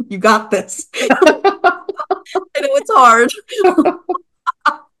 you got this. I know it's hard.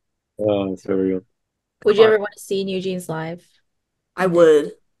 Oh, so real. Would you Hard. ever want to see New Jeans live I one day?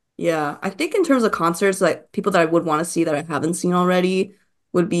 would. Yeah. I think in terms of concerts, like people that I would want to see that I haven't seen already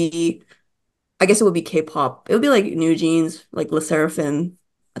would be, I guess it would be K-pop. It would be like New Jeans, like Le Sserafim.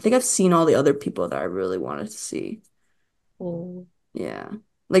 I think I've seen all the other people that I really wanted to see. Oh, Yeah.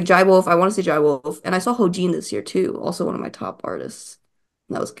 Like Jai Wolf, I want to see Jai Wolf. And I saw Hojin this year too, also one of my top artists.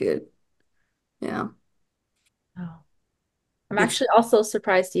 That was good. Yeah. oh. I'm It's actually also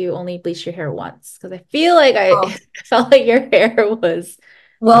surprised you only bleached your hair once because I feel like I oh, felt like your hair was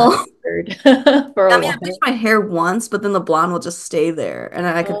well, weird for a I mean, I bleached while. my hair once, but then the blonde will just stay there, and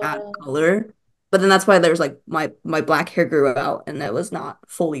then I could add Oh, color. But then that's why there's like my black hair grew out, and it was not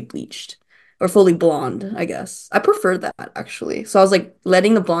fully bleached or fully blonde, I guess. I prefer that actually. So I was like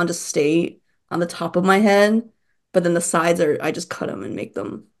letting the blonde just stay on the top of my head, but then the sides are I just cut them and make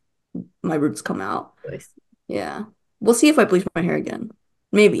them my roots come out. nice. Yeah, we'll see if I bleach my hair again.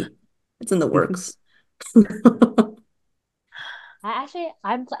 Maybe it's in the works.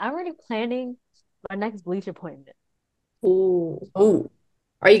 I'm already planning my next bleach appointment. Ooh. Oh,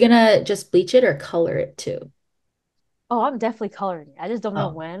 Are you gonna just bleach it or color it too? Oh, I'm definitely coloring it. I just don't know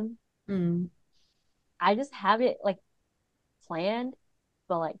Oh. when. Mm. I just have it like planned,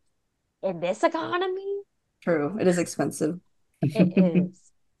 but like in this economy, true. It is expensive. it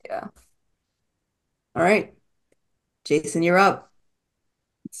is. Yeah. All right. Jason, you're up.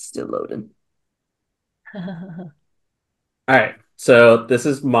 It's still loading. All right. So this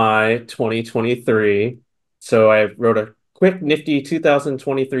is my 2023. So I wrote a quick nifty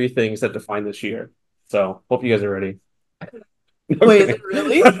 2023 things that define this year. So hope you guys are ready. Wait, is Okay. it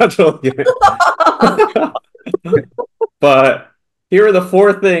really? I'm totally kidding. But here are the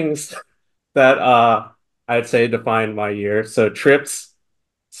four things that I'd say define my year. So trips,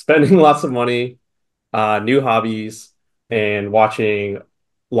 spending lots of money, new hobbies, and watching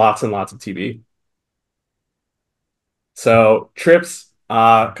lots and lots of TV. So trips,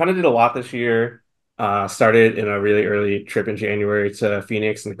 kind of did a lot this year. Started in a really early trip in January to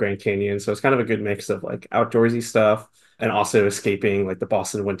Phoenix and the Grand Canyon. So it's kind of a good mix of like outdoorsy stuff and also escaping like the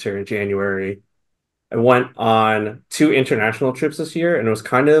Boston winter in January. I went on two international trips this year, and it was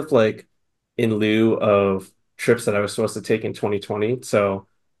kind of like in lieu of trips that I was supposed to take in 2020. So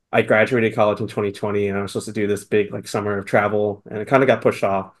I graduated college in 2020, and I was supposed to do this big like summer of travel, and it kind of got pushed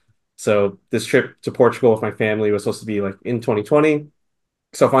off. So this trip to Portugal with my family was supposed to be like in 2020.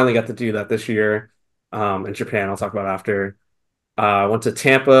 So I finally got to do that this year. In Japan, I'll talk about after. I went to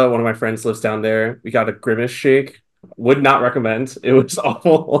Tampa. One of my friends lives down there. We got a grimace shake. Would not recommend. It was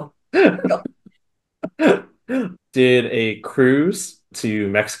awful. Did a cruise to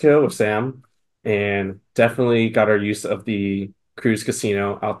Mexico with Sam and definitely got our use of the cruise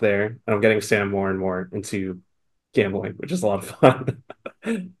casino out there. And I'm getting Sam more and more into gambling, which is a lot of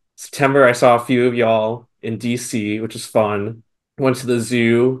fun. September, I saw a few of y'all in DC, which is fun. Went to the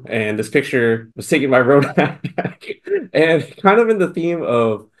zoo, and this picture was taken by Ronak, and kind of in the theme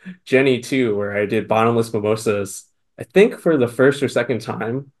of Jenny too, where I did bottomless mimosas. I think for the first or second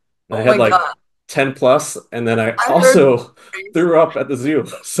time, and I Oh had my like God. 10 plus, and then I I heard also stories. threw up at the zoo.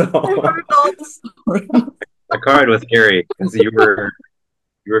 I So heard all the stories. The car ride was scary because you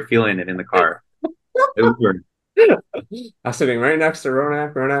were feeling it in the car. The Uber. I was sitting right next to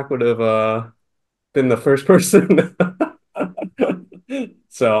Ronak. Ronak would have been the first person.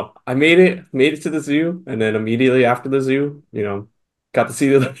 So I made it to the zoo, and then immediately after the zoo, got to see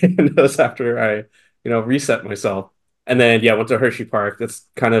the windows after I, reset myself. And then yeah, went to Hershey Park. That's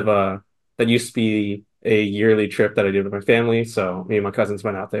kind of that used to be a yearly trip that I did with my family. So me and my cousins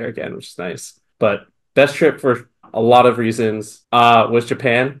went out there again, which is nice. But best trip for a lot of reasons was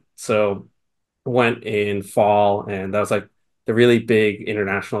Japan. So went in fall, and that was like the really big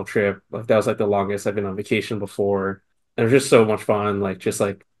international trip. Like that was like the longest I've been on vacation before. And it was just so much fun, like just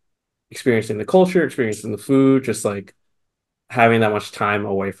like experiencing the culture, experiencing the food, just like having that much time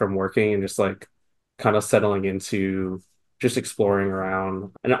away from working and just like kind of settling into just exploring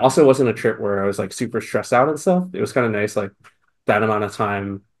around. And it also wasn't a trip where I was like super stressed out and stuff. It was kind of nice, like that amount of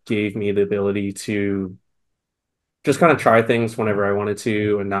time gave me the ability to just kind of try things whenever I wanted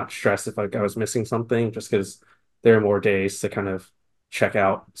to and not stress if like I was missing something just because there are more days to kind of check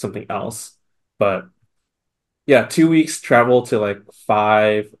out something else. But yeah, 2 weeks travel to like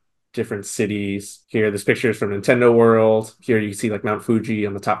five different cities. Here, this picture is from Nintendo World. Here you can see like Mount Fuji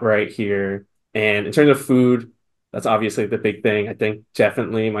on the top right here. And in terms of food, that's obviously the big thing. I think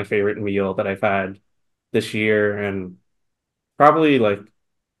definitely my favorite meal that I've had this year and probably like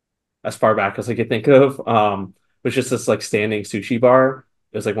as far back as I could think of. Was just this like standing sushi bar.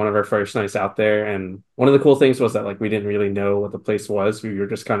 It was like one of our first nights out there, and one of the cool things was that like we didn't really know what the place was. We were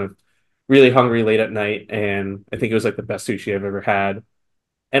just kind of really hungry late at night, and I think it was like the best sushi I've ever had.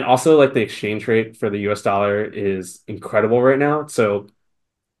 And also like the exchange rate for the US dollar is incredible right now. So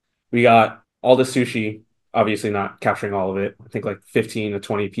we got all the sushi, obviously not capturing all of it. I think like 15 to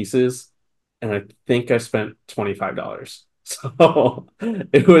 20 pieces. And I think I spent $25. So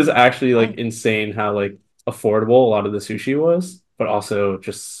it was actually like insane how like affordable a lot of the sushi was, but also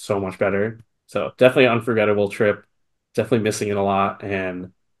just so much better. So definitely an unforgettable trip. Definitely missing it a lot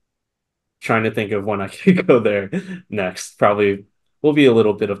and trying to think of when I could go there next. Probably will be a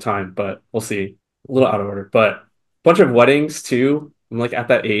little bit of time, but we'll see. A little out of order, but bunch of weddings too. I'm like at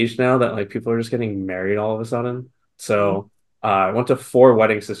that age now that like people are just getting married all of a sudden. So I went to four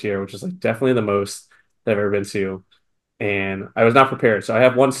weddings this year, which is like definitely the most that I've ever been to. And I was not prepared. So I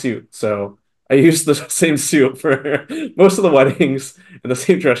have one suit. So I used the same suit for most of the weddings and the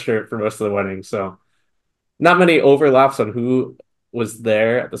same dress shirt for most of the weddings. So not many overlaps on who was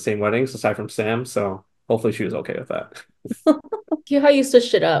there at the same weddings aside from Sam. So hopefully she was okay with that. Cute how you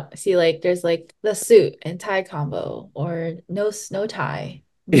switched it up. See, like there's like the suit and tie combo, or no tie,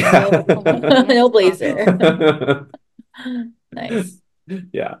 no Yeah. no blazer. Nice.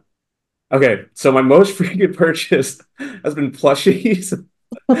 Yeah. Okay. So my most frequent purchase has been plushies.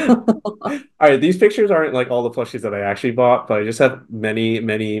 All right, these pictures aren't like all the plushies that I actually bought, but I just have many,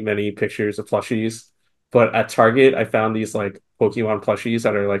 many, many pictures of plushies. But at Target, I found these like Pokemon plushies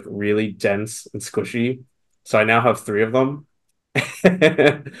that are like really dense and squishy. So I now have three of them.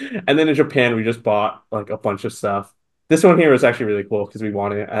 And then in Japan, we just bought like a bunch of stuff. This one here was actually really cool because we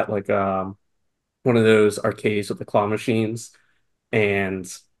bought it at like one of those arcades with the claw machines. And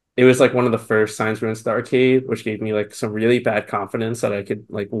it was like one of the first times we went to the arcade, which gave me like some really bad confidence that I could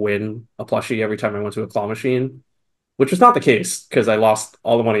like win a plushie every time I went to a claw machine, which was not the case because I lost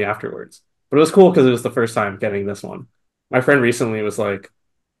all the money afterwards. But it was cool because it was the first time getting this one. My friend recently was like,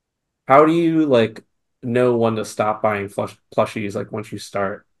 how do you like know when to stop buying plushies like once you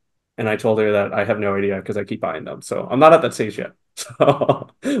start? And I told her that I have no idea because I keep buying them. So I'm not at that stage yet. So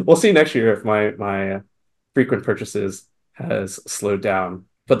we'll see next year if my frequent purchases has slowed down.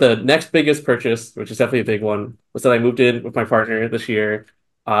 But the next biggest purchase, which is definitely a big one, was that I moved in with my partner this year.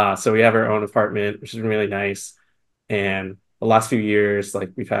 So we have our own apartment, which has been really nice. And the last few years,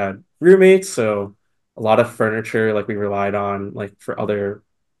 like we've had roommates, so a lot of furniture like we relied on like for other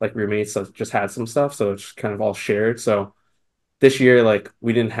like roommates that just had some stuff, so it's kind of all shared. So this year, like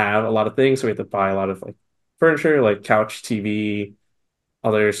we didn't have a lot of things, so we had to buy a lot of like furniture, like couch, TV,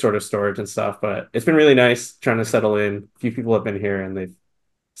 other sort of storage and stuff. But it's been really nice trying to settle in. A few people have been here and they've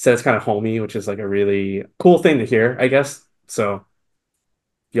said it's kind of homey, which is like a really cool thing to hear, I guess. So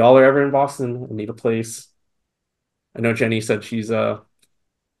if y'all are ever in Boston and need a place, I know Jenny said she's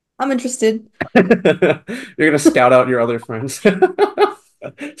I'm interested. you're gonna scout out your other friends.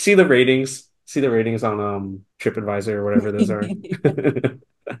 See the ratings. See the ratings on TripAdvisor or whatever those are.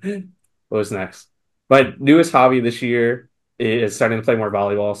 What was next? My newest hobby this year is starting to play more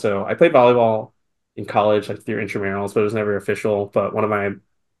volleyball. So I played volleyball in college, like through intramurals, but it was never official. But one of my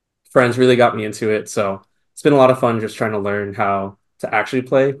friends really got me into it. So it's been a lot of fun just trying to learn how to actually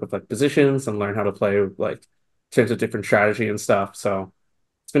play with like positions and learn how to play with like in terms of different strategy and stuff. So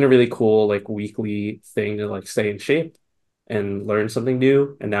it's been a really cool like weekly thing to like stay in shape and learn something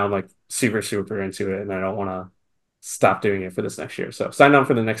new. And now I'm like super into it, and I don't want to stop doing it for this next year. So signed on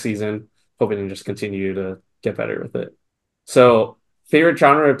for the next season, hoping to just continue to get better with it. So favorite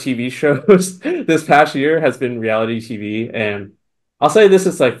genre of TV shows this past year has been reality TV, and I'll say this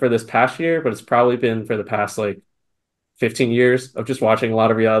is like for this past year, but it's probably been for the past like 15 years of just watching a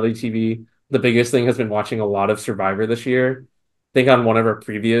lot of reality TV. The biggest thing has been watching a lot of Survivor this year. I think on one of our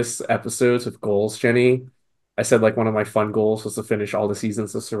previous episodes with goals, Jenny, I said like one of my fun goals was to finish all the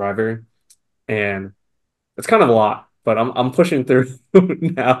seasons of Survivor, and it's kind of a lot, but I'm pushing through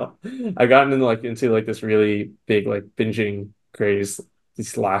now. I've gotten into like this really big like binging craze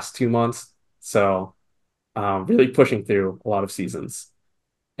these last 2 months, so really pushing through a lot of seasons.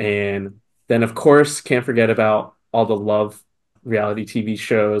 And then, of course, can't forget about all the love reality TV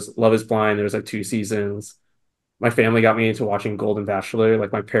shows. Love is Blind, there was like 2 seasons. My family got me into watching Golden Bachelor.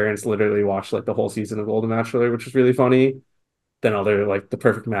 Like my parents literally watched like the whole season of Golden Bachelor, which was really funny. Then other like The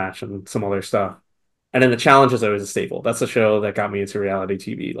Perfect Match and some other stuff. And then The Challenge is always a staple. That's a show that got me into reality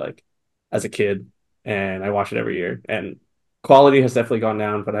TV like as a kid, and I watch it every year. And quality has definitely gone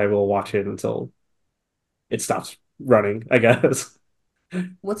down, but I will watch it until it stops running, I guess.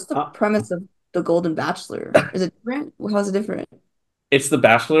 What's the Uh, premise of The Golden Bachelor? Is it different? How's it different? it's The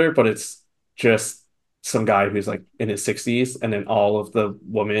Bachelor, but it's just some guy who's like in his 60s, and then all of the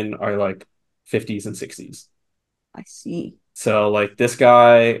women are like 50s and 60s. I see. So like this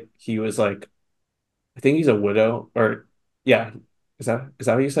guy, he was like, I think he's a widow, or yeah, is that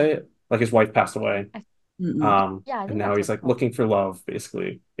how you say it? Like his wife passed away. Mm-mm. Yeah, I And think now that's he's what it's like called. looking for love,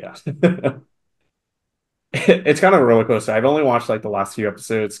 basically. Yeah. It's kind of a roller coaster. I've only watched like the last few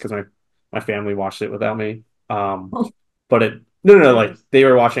episodes because my family watched it without me. But it no, like they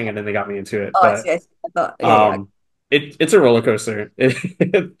were watching and then they got me into it. Oh, I But see. I see. I thought, yeah, yeah. um, it's a roller coaster.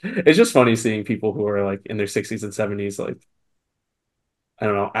 It's just funny seeing people who are like in their 60s and 70s, like I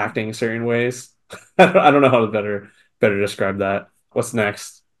don't know, acting certain ways. I don't know how to better describe that. What's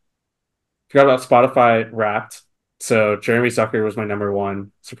next? Forgot about Spotify Wrapped. So Jeremy Zucker was my number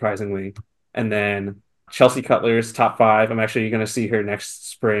one, surprisingly. And then Chelsea Cutler's top five. I'm actually going to see her next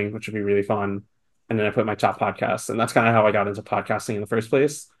spring, which would be really fun. And then I put my top podcasts. And that's kind of how I got into podcasting in the first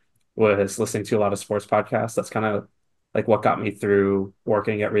place, was listening to a lot of sports podcasts. That's kind of like what got me through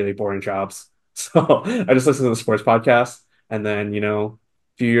working at really boring jobs. So I just listened to the sports podcast. And then, a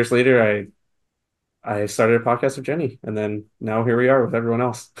few years later, I started a podcast with Jenny. And then now here we are with everyone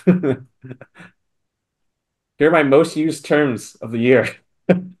else. Here are my most used terms of the year.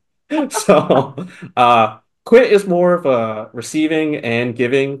 So, quit is more of a receiving and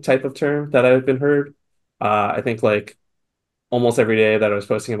giving type of term that I've been heard. I think like almost every day that I was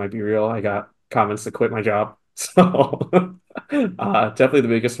posting in my Be Real, I got comments to quit my job. So, definitely the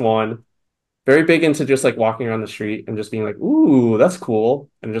biggest one. Very big into just like walking around the street and just being like, "Ooh, that's cool,"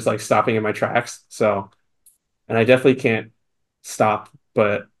 and just like stopping in my tracks. So And I definitely can't stop,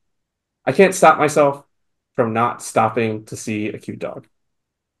 but I can't stop myself from not stopping to see a cute dog.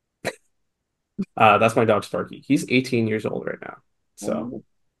 That's my dog Sparky. He's 18 years old right now. So Oh,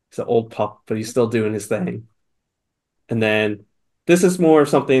 he's an old pup, but he's still doing his thing. And then this is more of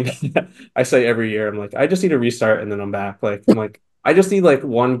something that I say every year. I'm like, I just need a restart and then I'm back. Like I'm like, I just need like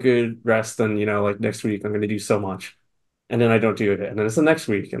one good rest and like next week I'm gonna do so much. And then I don't do it. And then it's the next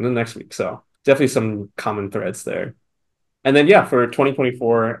week and the next week. So definitely some common threads there. And then yeah, for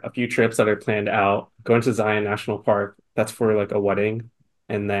 2024, a few trips that are planned out. Going to Zion National Park. That's for like a wedding.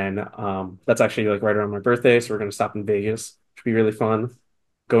 And then that's actually like right around my birthday. So we're gonna stop in Vegas. Should be really fun.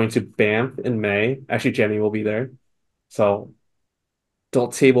 Going to Banff in May. Actually, Jenny will be there. So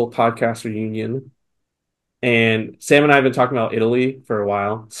adult table podcast reunion. And Sam and I have been talking about Italy for a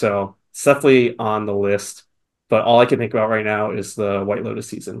while. So it's definitely on the list. But all I can think about right now is the White Lotus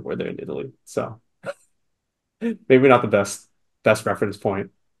season where they're in Italy. So maybe not the best reference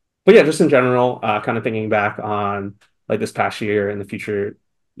point. But yeah, just in general, kind of thinking back on like this past year and the future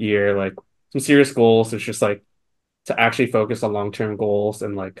year, like some serious goals. It's just like to actually focus on long-term goals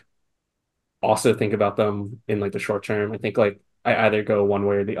and like also think about them in like the short term. I think like I either go one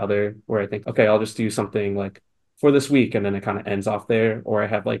way or the other, where I think, okay, I'll just do something like for this week and then it kind of ends off there, or I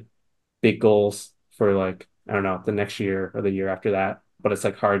have like big goals for like, I don't know, the next year or the year after that. But it's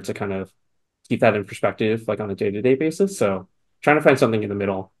like hard to kind of keep that in perspective, like on a day-to-day basis. So trying to find something in the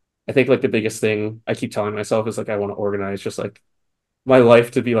middle. I think like the biggest thing I keep telling myself is like I want to organize just like my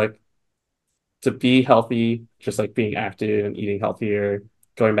life to be like to be healthy, just like being active and eating healthier,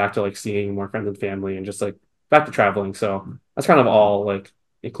 going back to like seeing more friends and family and just like back to traveling. So that's kind of all like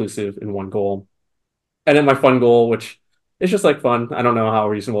inclusive in one goal. And then my fun goal, which is just like fun. I don't know how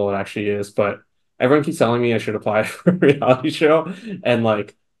reasonable it actually is, but everyone keeps telling me I should apply for a reality show. And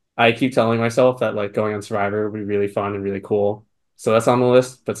like I keep telling myself that like going on Survivor would be really fun and really cool. So that's on the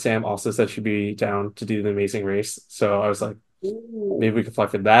list. But Sam also said she'd be down to do the Amazing Race. So I was like, maybe ooh. we could fly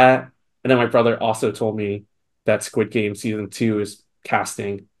for that. And then my brother also told me that Squid Game season 2 is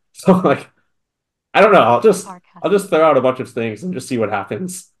casting. So like I don't know. Our I'll casting. just throw out a bunch of things and just see what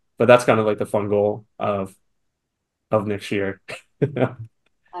happens. But that's kind of like the fun goal of next year.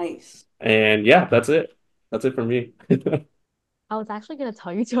 Nice. And yeah, that's it. That's it for me. I was actually gonna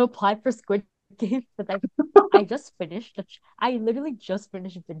tell you to apply for Squid Game, but I just finished. I literally just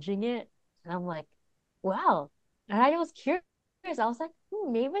finished binging it, and I'm like, wow. And I was curious. I was like,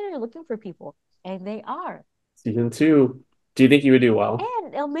 maybe they're looking for people, and they are. Season 2. Do you think you would do well?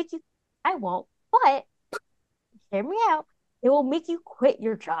 And it'll make you. I won't, but hear me out. It will make you quit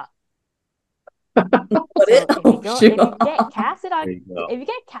your job. Put it. So Oh, shoot. if you get casted on There you go. if you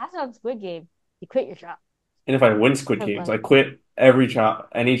get casted on Squid Game, you quit your job. And if I win Squid 'Cause Games, I like quit every job,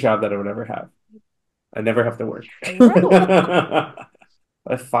 any job that I would ever have. I never have to work. true.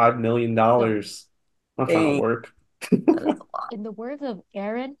 That's So $5 million. I'm not trying to Dang, work. that is a in the words of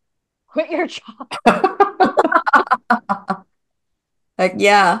Aaron, quit your job. lot. Heck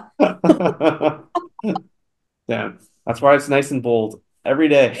yeah. Damn. That's why it's nice and bold every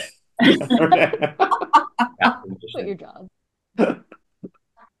day. Every day. Quit your Affirmation. job. Do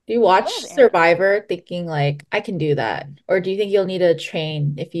you What watch is Aaron? Survivor thinking like I can do that? Or do you think you'll need to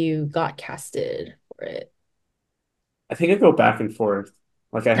train if you got casted for it? I think I go back and forth.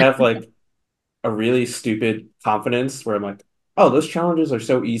 Like I have like a really stupid confidence where I'm like, oh, those challenges are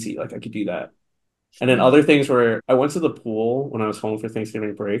so easy. Like I could do that. And then Mm. other things where I went to the pool when I was home for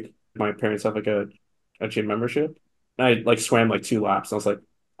Thanksgiving break. My parents have like a gym membership. And I like swam like 2 laps. I was like,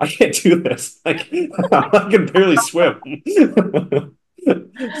 I can't do this. Like I can barely swim. Too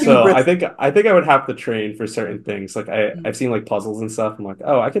So risky. I think I would have to train for certain things. Like I've seen like puzzles and stuff. I'm like,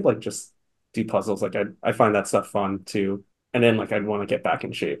 oh, I could like just do puzzles. Like I find that stuff fun too. And then like I'd want to get back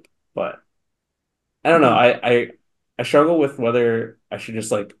in shape. But I don't know. Mm. I struggle with whether I should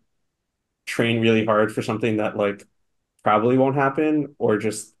just like train really hard for something that like probably won't happen or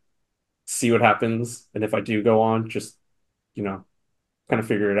just see what happens. And if I do go on, just, you know, kind of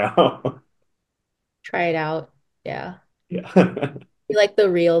figure it out. Try it out. Yeah. Yeah. You like the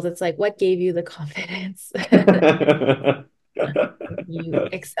reels. It's like what gave you the confidence you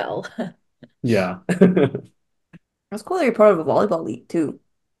excel. Yeah. That's cool that you're part of a volleyball league too.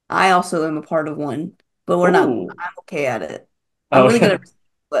 I also am a part of one, but we're not, Oh. I'm okay at it. I'm Oh, really good yeah. at,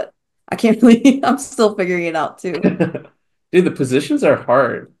 but I can't really, I'm still figuring it out too. Dude, the positions are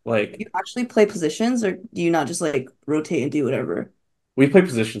hard. Like Do you actually play positions or do you not just like rotate and do whatever? we play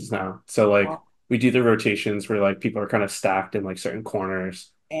positions now. So like Oh, we do the rotations where like people are kind of stacked in like certain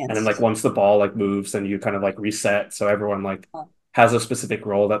corners. And then like advanced. once the ball like moves, then you kind of like reset. So everyone like Oh, has a specific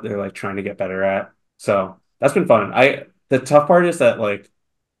role that they're like trying to get better at. So That's been fun. The tough part is that like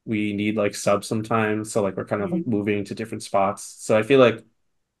we need like subs sometimes, so like we're kind of Mhm. moving to different spots. So I feel like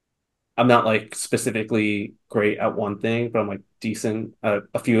I'm not like specifically great at one thing, but I'm like decent at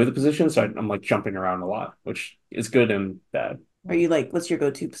a few of the positions. So I'm like jumping around a lot, which is good and bad. Are you like, what's your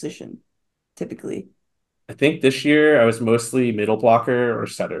go-to position typically? I think this year I was mostly middle blocker or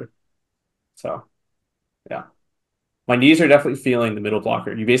setter. So yeah, my knees are definitely feeling the middle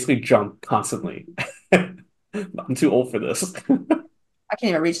blocker. You basically jump constantly. I'm too old for this. I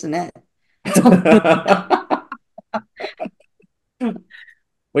can't even reach the net.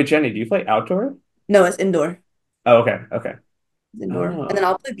 Wait, Jenny, do you play outdoor? No, it's indoor. Oh, okay, okay. It's indoor. And then Oh,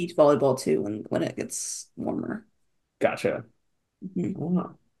 I'll play beach volleyball too when it gets warmer. gotcha. Mhm.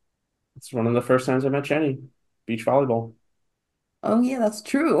 Oh, it's one of the first times I met Jenny. Beach volleyball. Oh yeah, that's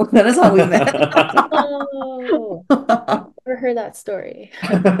true. That is how we met. Oh, never heard that story.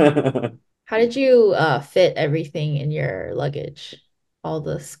 How did you fit everything in your luggage? All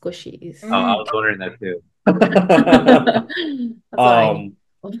the squishies. Oh, I Mm. was wondering that too. That's what I Um,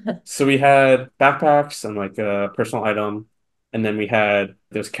 know. so we had backpacks and like a personal item, and then we had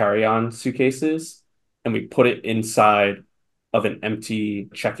those carry-on suitcases, and we put it inside of an empty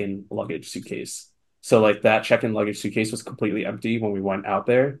check-in luggage suitcase. So like that check-in luggage suitcase was completely empty when we went out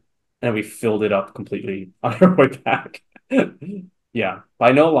there, and we filled it up completely on our way back. Yeah, but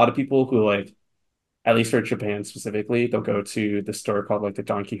I know a lot of people who like, at least for Japan specifically, they'll go to the store called like the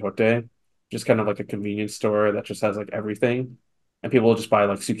Don Quixote, just kind of like a convenience store that just has like everything, and people will just buy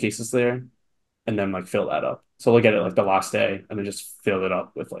like suitcases there and then like fill that up. So they'll get it like the last day and then just fill it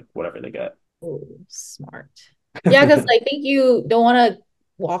up with like whatever they get. Oh, smart. Yeah, because I think you don't want to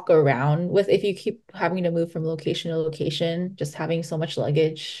walk around with if you keep having to move from location to location, just having so much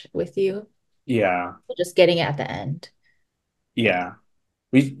luggage with you, Yeah, just getting it at the end. Yeah.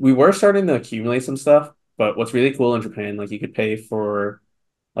 yeah. We were starting to accumulate some stuff, but what's really cool in Japan, like you could pay for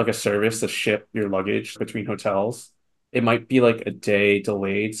like a service to ship your luggage between hotels. It might be like a day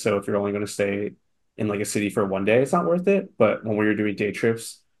delayed, so if you're only going to stay in like a city for one day, it's not worth it. But when we were doing day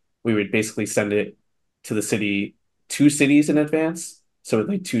trips, we would basically send it to the city, two cities in advance. So in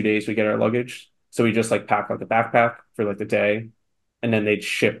like 2 days we get our luggage. So we just like pack like a backpack for like the day, and then they'd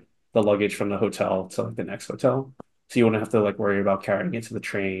ship the luggage from the hotel to like the next hotel. So you wouldn't have to like worry about carrying it to the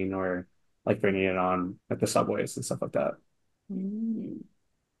train or like bringing it on like the subways and stuff like that. Mm.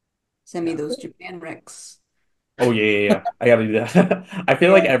 Send me Yeah. those Japan recs. Oh yeah. I gotta do that. I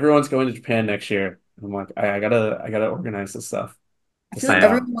feel like Yeah. everyone's going to Japan next year. I'm like, I gotta organize this stuff I to feel like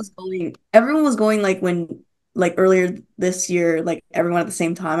sign off. everyone was going like when like earlier this year, like everyone at the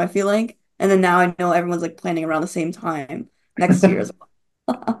same time, I feel like. And then now I know everyone's like planning around the same time next year as well.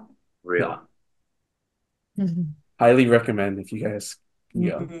 Yeah. Real. Mhm. Highly recommend if you guys can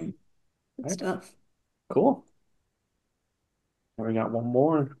go. Mhm. Good All right, stuff. cool. And we got one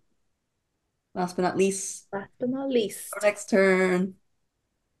more. Last but not least, Last but not our least. next turn.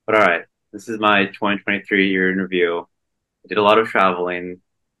 But all right, this is my 2023 year in review. I did a lot of traveling,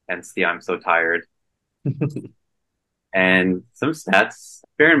 hence the I'm so tired. And some stats.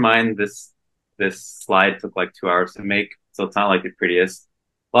 Bear in mind this slide took like 2 hours to make, so it's not like the prettiest.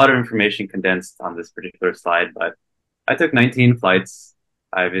 A lot of information condensed on this particular slide, but I took 19 flights.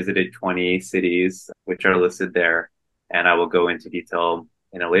 I visited 20 cities, which are listed there, and I will go into detail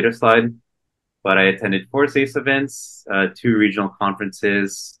in a later slide. But I attended 4 SACE events, 2 regional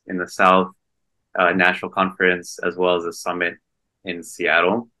conferences in the South, a national conference, as well as a summit in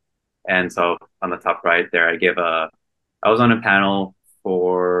Seattle. And so on the top right there, I was on a panel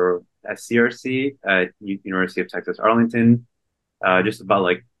for SCRC at University of Texas Arlington, just about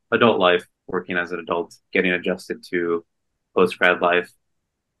like adult life, working as an adult, getting adjusted to post grad life.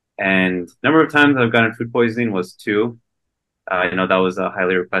 And number of times I've gotten food poisoning was 2. I know that was a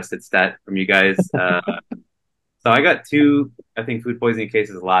highly requested stat from you guys. So I got 2, I think, food poisoning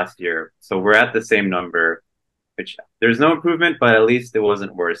cases last year. So we're at the same number, which there's no improvement, but at least it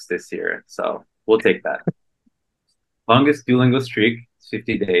wasn't worse this year. So we'll take that. Longest Duolingo streak,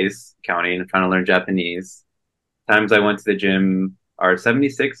 50 days counting. I'm trying to learn Japanese. Times I went to the gym are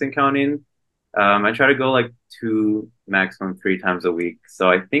 76 and counting. I try to go like 2, maximum 3 times a week. So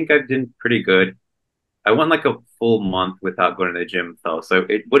I think I've done pretty good. I went like a full month without going to the gym though. So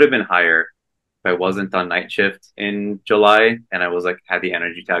it would have been higher if I wasn't on night shift in July and I was like had the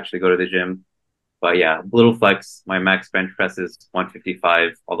energy to actually go to the gym. But yeah, little flex. My max bench press is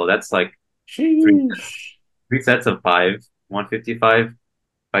 155, although that's like three Sheesh. 3 sets of 5, 155. If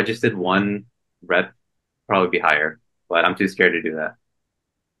I just did 1 rep, probably be higher, but I'm too scared to do that.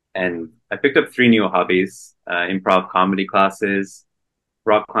 And I picked up 3 new hobbies, improv comedy classes,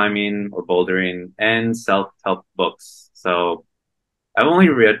 rock climbing or bouldering, and self-help books. So I've only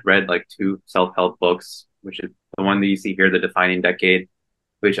read like two self-help books, which is the one that you see here, The Defining Decade,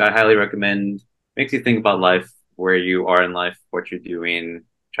 which I highly recommend. Makes you think about life, where you are in life, what you're doing,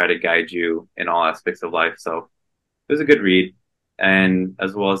 try to guide you in all aspects of life. So it was a good read. And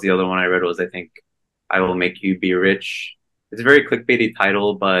as well as the other one I read was, I think, I Will Make You Be Rich. It's a very clickbaity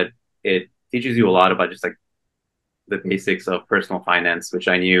title, but it teaches you a lot about just like the basics of personal finance, which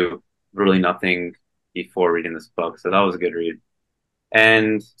I knew really nothing before reading this book. So that was a good read.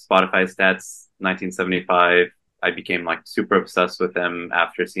 And Spotify Stats 1975, I became like super obsessed with them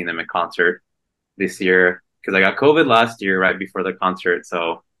after seeing them in concert this year because I got COVID last year right before the concert.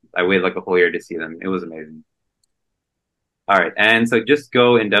 So I waited like a whole year to see them. It was amazing. All right. And so just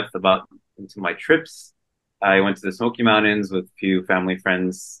go in depth about into my trips. I went to the Smoky Mountains with a few family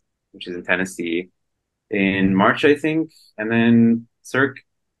friends, which is in Tennessee in March, I think. And then Cirque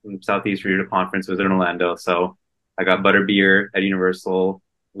Southeast Regional Conference was in Orlando. So I got butterbeer at Universal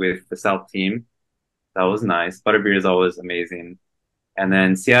with the South team. That was nice. Butterbeer is always amazing. And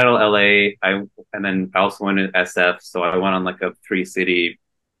then Seattle, LA, and then I also went to SF. So I went on like a 3-city,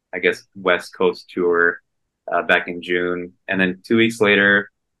 I guess, West Coast tour back in June. And then 2 weeks later,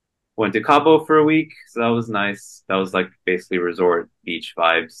 went to Cabo for a week. So that was nice. That was like basically resort beach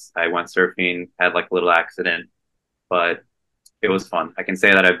vibes. I went surfing, had like a little accident, but it was fun. I can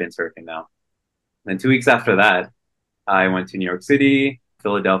say that I've been surfing now. Then 2 weeks after that, I went to New York City,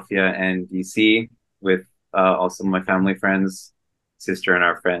 Philadelphia, and DC with also my family friends, sister and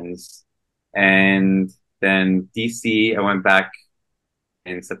our friends. And then DC, I went back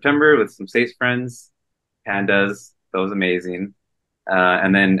in September with some States friends, Pandas. That was amazing.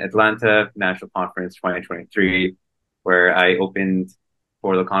 And then Atlanta National Conference 2023, where I opened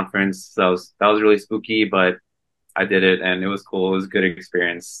for the conference. So that was really spooky, but I did it and it was cool. It was a good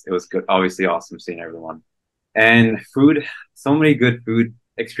experience. It was good, obviously awesome seeing everyone. And food, so many good food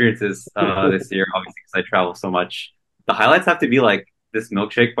experiences this year, obviously, because I travel so much. The highlights have to be like this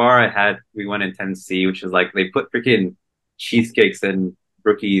milkshake bar I had. We went in Tennessee, which is like they put freaking cheesecakes and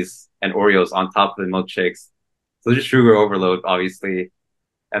brookies and Oreos on top of the milkshakes. So just sugar overload, obviously.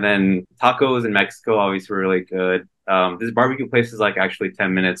 And then tacos in Mexico, obviously, were really good. This barbecue place is like actually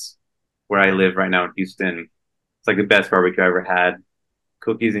 10 minutes where I live right now in Houston. It's like the best barbecue I ever had.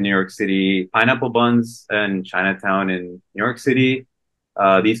 Cookies in New York City, pineapple buns in Chinatown in New York City.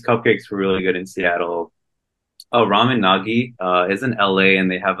 These cupcakes were really good in Seattle. Oh, Ramen Nagi is in LA and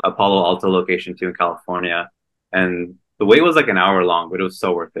they have a Palo Alto location too in California. And the wait was like an hour long, but it was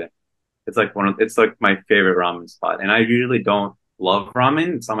so worth it. It's like my favorite ramen spot. And I usually don't love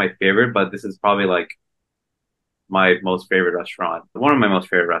ramen. It's not my favorite, but this is probably like my most favorite restaurant. One of my most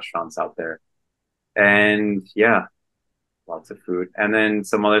favorite restaurants out there. And yeah, lots of food. And then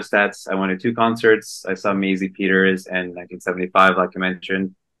some other stats. I went to two concerts. I saw Maisie Peters in 1975, like I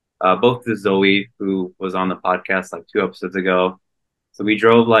mentioned. Both to Zoe, who was on the podcast like 2 episodes ago. So we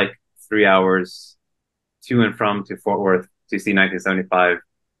drove like 3 hours to and from to Fort Worth to see 1975,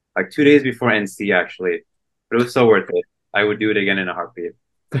 like 2 days before NC actually. But it was so worth it. I would do it again in a heartbeat.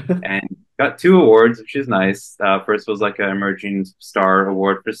 And got two awards, which is nice. First was like an Emerging Star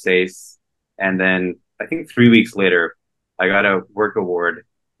Award for SACE. And then I think 3 weeks later, I got a work award.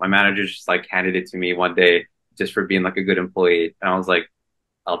 My manager just like handed it to me one day just for being like a good employee. And I was like,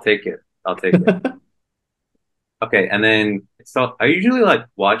 I'll take it. I'll take it. Okay. And then, so I usually like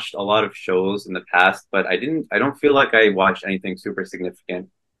watched a lot of shows in the past, but I don't feel like I watched anything super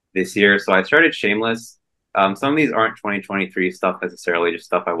significant this year. So I started Shameless. Some of these aren't 2023 stuff necessarily, just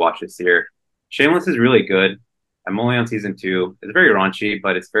stuff I watched this year. Shameless is really good. I'm only on season 2. It's very raunchy,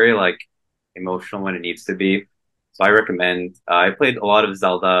 but it's very like emotional when it needs to be. So I recommend. I played a lot of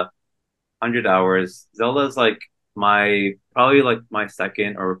Zelda, 100 hours. Zelda is like probably like my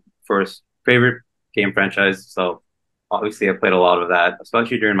second or first favorite game franchise. So obviously I played a lot of that,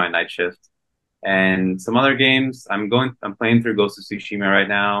 especially during my night shift. And some other games, I'm playing through Ghost of Tsushima right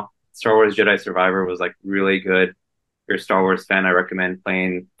now. Star Wars Jedi Survivor was like really good. If you're a Star Wars fan, I recommend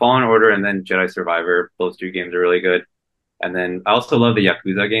playing Fallen Order and then Jedi Survivor. Those two games are really good. And then I also love the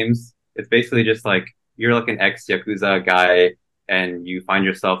Yakuza games. It's basically just like you're like an ex Yakuza guy and you find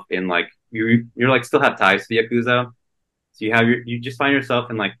yourself in like you're like still have ties to the Yakuza. So you just find yourself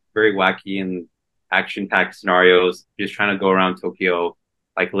in like very wacky and action packed scenarios, just trying to go around Tokyo,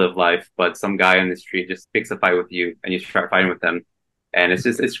 like live life. But some guy on the street just picks a fight with you and you start fighting with them. And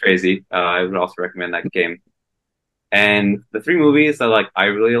it's crazy. I would also recommend that game. And the three movies that like I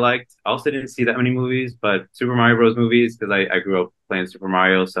really liked, I also didn't see that many movies, but Super Mario Bros. Movies, because I grew up playing Super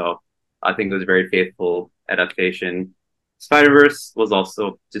Mario, so I think it was a very faithful adaptation Spider-Verse was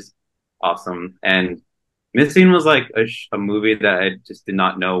also just awesome. And Missing was like a movie that I just did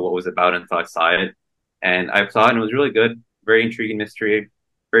not know what was about until I saw it. And I saw it and it was really good. Very intriguing mystery.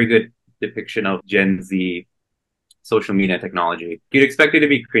 Very good depiction of Gen Z social media technology. You'd expect it to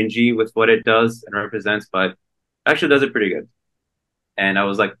be cringy with what it does and represents, but actually does it pretty good. And I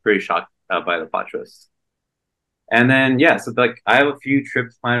was like pretty shocked by the plot twist. And then yeah, so like I have a few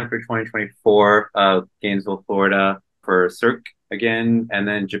trips planned for 2024. Gainesville, Florida for Cirque again, and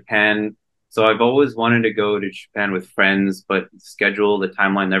then Japan. So I've always wanted to go to Japan with friends, but the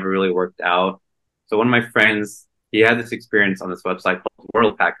timeline never really worked out. So one of my friends, he had this experience on this website called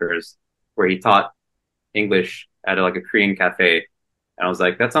World Packers, where he taught English at like a Korean cafe. And I was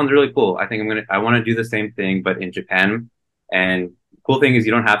like, that sounds really cool. I want to do the same thing, but in Japan. And the cool thing is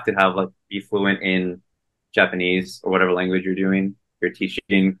you don't have to have like be fluent in Japanese or whatever language you're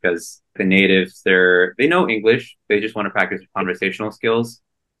teaching, because the natives, they know English. They just want to practice conversational skills.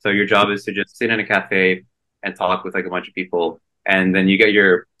 So your job is to just sit in a cafe and talk with like a bunch of people, and then you get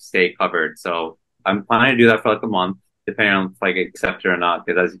your stay covered. So I'm planning to do that for like a month, depending on if I get accepted or not,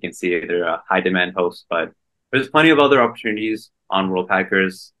 because as you can see, they're a high demand host, but there's plenty of other opportunities on World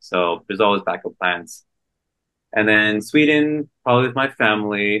Packers. So there's always backup plans. And then Sweden, probably with my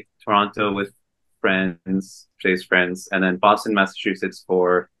family, Toronto with friends, Jay's friends, and then Boston, Massachusetts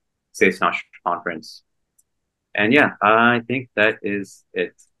for Safe National Conference. And yeah, I think that is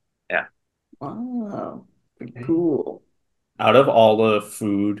it. Yeah. Wow. Okay. Cool. Out of all the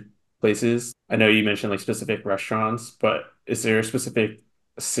food places, I know you mentioned like specific restaurants, but is there a specific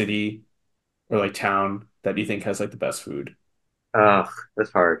city or like town that you think has like the best food?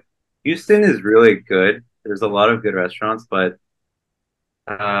 That's hard. Houston is really good. There's a lot of good restaurants, but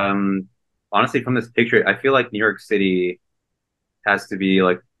um, honestly, from this picture, I feel like New York City has to be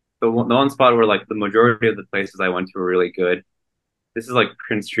like the one spot where like the majority of the places I went to were really good. This is like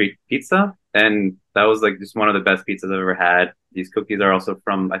Prince Street Pizza, and that was like just one of the best pizzas I've ever had. These cookies are also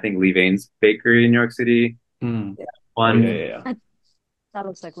from I think Levain's Bakery in New York City. Mm. Oh yeah, One, yeah, yeah. That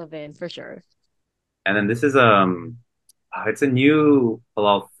looks like Levain for sure. and then this is it's a new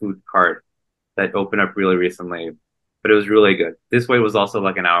halal food cart that opened up really recently, but it was really good. This way was also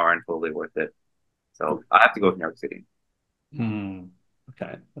like an hour and totally worth it. So I have to go with New York City. Mm.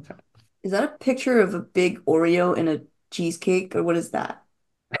 Okay, okay. Is that a picture of a big Oreo in a cheesecake, or what is that?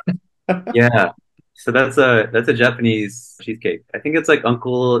 Yeah. So that's a Japanese cheesecake. I think it's like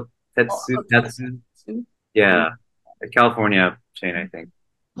Uncle Oh, Tetsu okay. Tatsu. Yeah. A California chain, I think.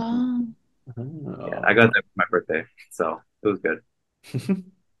 Oh, Yeah, I got that for my birthday. So it was good.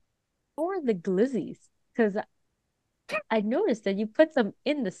 Or the glizzies, because I noticed that you put them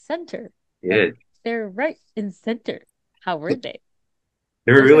in the center. Yeah. Like they're right in center. How were they?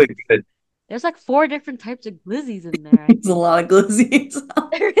 They were There's really like good. there's like 4 different types of glizzies in there. It's a lot of glizzies.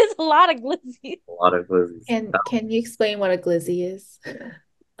 There is a lot of glizzies. A lot of glizzies. and can you explain what a glizzy is?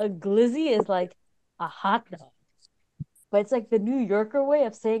 A glizzy is like a hot dog, but it's like the New Yorker way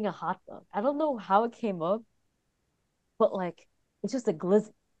of saying a hot dog. I don't know how it came up, but like it's just a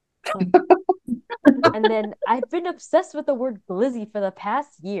glizzy. And then I've been obsessed with the word glizzy for the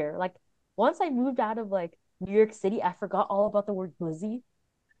past year. Like once I moved out of like New York City, I forgot all about the word glizzy.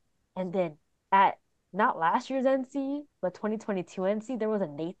 And then at not last year's NC, but 2022 NC, there was a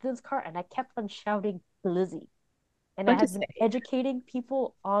Nathan's cart, and I kept on shouting glizzy. And I What to have been say? educating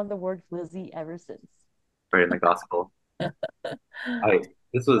people on the word glizzy ever since. Right in the gospel. I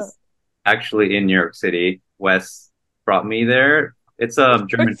This So, was actually in New York City. Wes brought me there. It's of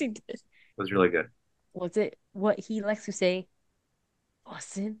German. course he did. It was really good. Was it what he likes to say?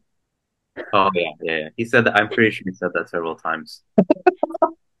 Austin? Oh yeah, yeah, yeah. He said that. I'm pretty sure he said that several times.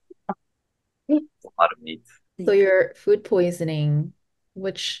 A lot of meat. So your food poisoning,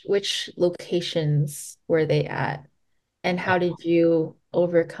 which locations were they at? And how did you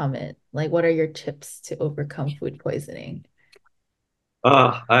overcome it? Like, what are your tips to overcome food poisoning?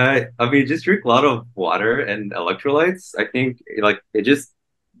 I mean, just drink a lot of water and electrolytes. I think like it just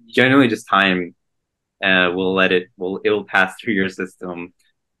generally just time will let it'll pass through your system.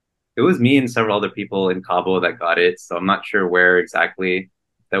 It was me and several other people in Cabo that got it, so I'm not sure where exactly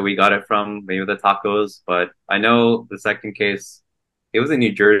that we got it from, maybe the tacos, but I know the second case, it was in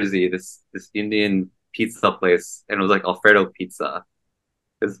New Jersey, this Indian pizza place, and it was like Alfredo pizza.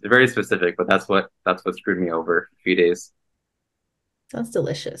 It's very specific, but that's what screwed me over a few days. Sounds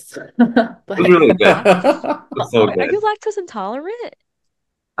delicious. It was But really good. It was so Are good. you lactose intolerant?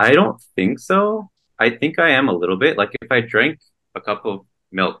 I don't think so. I think I am a little bit. Like if I drink a cup of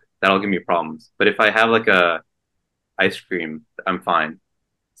milk, that'll give me problems. But if I have like a ice cream, I'm fine.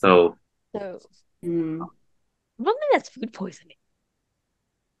 So So Mm. I don't think that's food poisoning.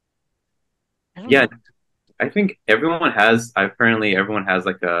 I don't Yeah, know. I think everyone has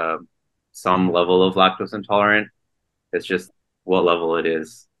like a some level of lactose intolerant. It's just what level it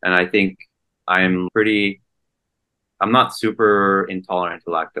is. And I think I'm pretty I'm not super intolerant to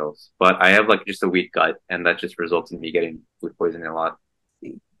lactose, but I have like just a weak gut and that just results in me getting food poisoning a lot.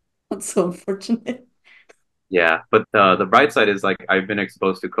 That's so unfortunate. Yeah, but the bright side is like I've been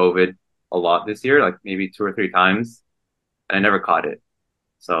exposed to COVID a lot this year, like maybe 2 or 3 times, and I never caught it.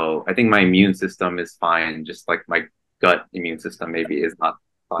 So I think my immune system is fine. Just like my gut immune system maybe is not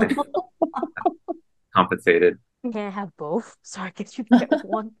fine, compensated. Can't I have both? So I guess you can get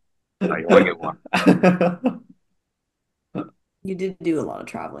one. You want to get one? You did do a lot of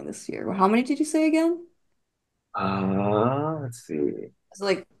traveling this year. How many did you say again? Let's see. It's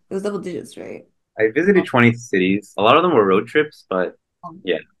like it was double digits, right? I visited 20 cities. A lot of them were road trips, but Um,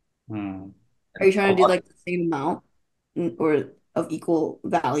 yeah, Hmm. Are you a trying to do lot. like the same amount or of equal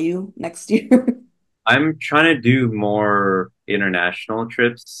value next year? I'm trying to do more international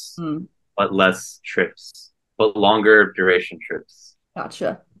trips, Hmm, but less trips, but longer duration trips.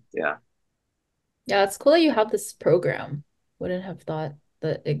 gotcha. Yeah. Yeah, it's cool that you have this program. Wouldn't have thought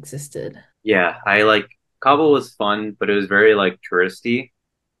that existed. Yeah, I like Cabo was fun, but it was very like touristy,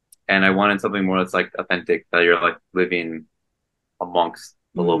 and I wanted something more that's like authentic, that you're like living amongst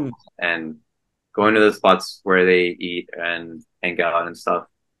the Hmm. locals and going to the spots where they eat and hang out and stuff.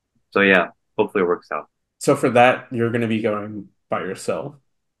 So yeah, hopefully it works out. So for that, you're going to be going by yourself.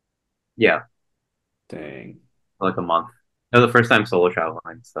 Yeah, Dang. for like a month. It was the first time solo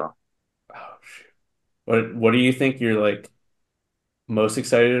traveling, so Oh, shoot. What do you think you're like most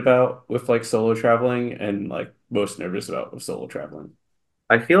excited about with like solo traveling and like most nervous about with solo traveling?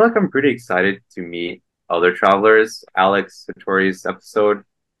 I feel like I'm pretty excited to meet other travelers. Alex Vittori's episode,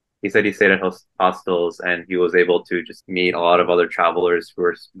 he said he stayed at hostels and he was able to just meet a lot of other travelers who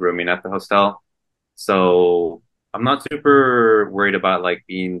were rooming at the hostel. So I'm not super worried about like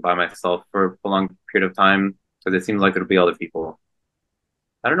being by myself for a long period of time because it seems like it'll be other people.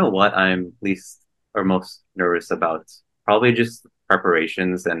 I don't know what I'm least or most nervous about. Probably just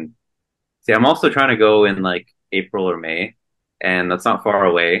preparations and see, I'm also trying to go in like April or May, and that's not far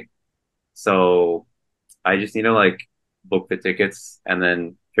away. So I just need to like book the tickets and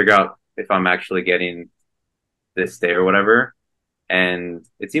then figure out if I'm actually getting this day or whatever. And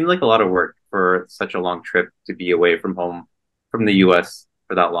it seems like a lot of work for such a long trip to be away from home from the US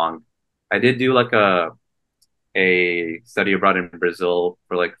for that long. I did do like a study abroad in Brazil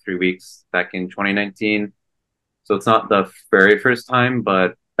for like 3 weeks back in 2019. So it's not the very first time,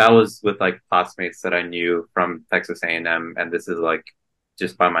 but that was with like classmates that I knew from Texas A&M, and this is like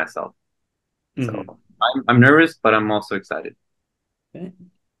just by myself. So Hmm. I'm nervous, but I'm also excited.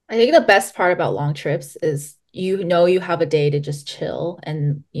 I think the best part about long trips is you know you have a day to just chill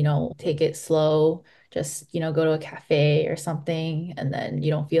and, take it slow. Just, go to a cafe or something, and then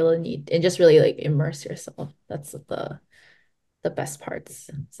you don't feel a need and just really like immerse yourself. That's the best parts.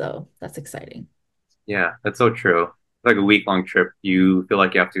 So that's exciting. Yeah, that's so true. Like a week long trip, you feel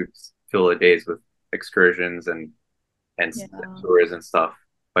like you have to fill the days with excursions and Yeah. tours and stuff.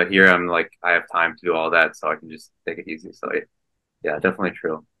 But here I'm like I have time to do all that, so I can just take it easy. So yeah, definitely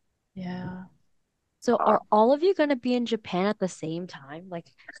true. Yeah. So Uh, are all of you gonna be in Japan at the same time? Like,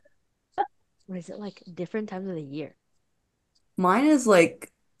 or is it like different times of the year? Mine is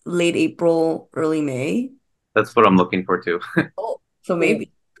like late April, early May. that's what I'm looking for too. Oh, so Cool.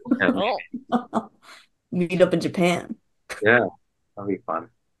 maybe Yeah, Oh, meet up in Japan. yeah, that'll be fun.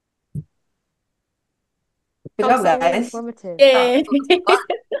 Good sounds job, so guys. informative. Yeah, Yay. it was fun.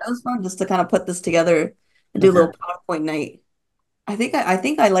 That was fun just to kind of put this together and do a little PowerPoint night. I think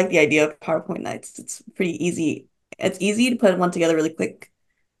I like the idea of PowerPoint nights. It's pretty easy. It's easy to put one together really quick,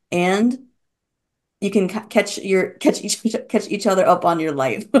 and you can catch each other up on your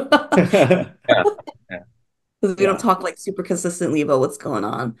life because Yeah, yeah, we don't Yeah. talk like super consistently about what's going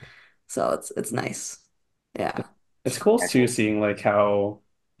on. So it's nice. Yeah. It's cool too seeing like how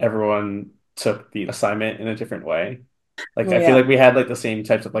everyone took the assignment in a different way. Like Oh I feel yeah. like we had like the same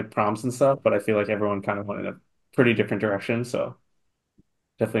types of like prompts and stuff, but I feel like everyone kind of went in a pretty different direction. So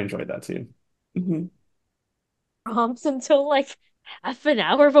definitely enjoyed that too. Hmm. Prompts until like half an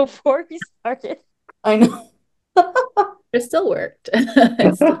hour before we started. I know. It still worked.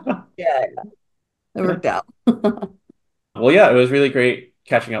 It's still Yeah, it worked out. Well, yeah, it was really great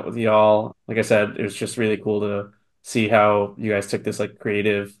catching up with y'all. Like I said, it was just really cool to see how you guys took this like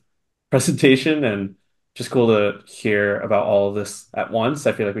creative presentation and just cool to hear about all of this at once.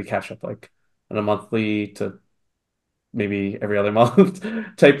 I feel like we catch up like on a monthly to maybe every other month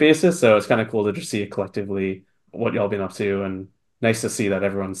type basis. So it's kind of cool to just see it collectively what y'all been up to, and nice to see that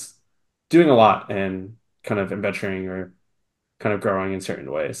everyone's doing a lot and kind of adventuring or kind of growing in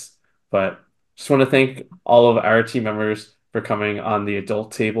certain ways. But just want to thank all of our team members for coming on the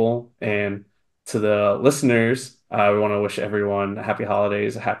adult table. And to the listeners, we want to wish everyone happy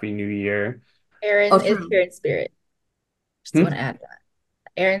holidays, a happy new year. Aaron Oh, is true. here in spirit. Just Hmm? want to add that.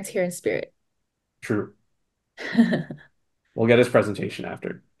 Aaron's here in spirit. True. We'll get his presentation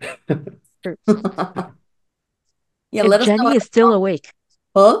after. Yeah, If let us know. Jenny is still awake,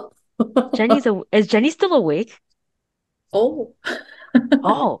 Huh? Is Jenny still awake? Oh,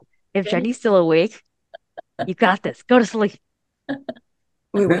 Oh, if Jenny. Jenny's still awake, you got this. Go to sleep.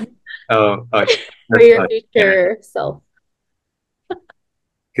 Wait, what? Oh, For that's your future self.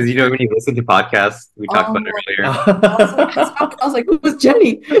 because you know when you listen to podcasts, we talked about Oh, it earlier. I was like, who was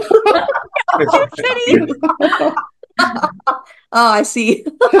Jenny? Oh, Jenny. Oh, I see.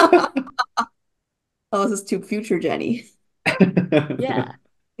 Oh, this is to future Jenny. Yeah.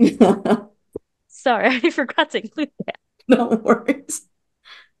 No Sorry, I forgot to include that. worries.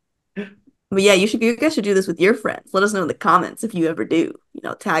 But yeah, you guys should do this with your friends. Let us know in the comments if you ever do.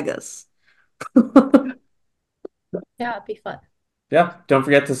 Tag us. Yeah, it'd be fun. Yeah, don't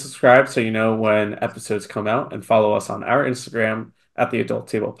forget to subscribe so you know when episodes come out, and follow us on our Instagram at the Adult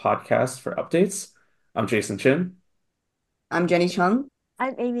Table Podcast for updates. I'm Jason Chin. I'm Jenny Chung,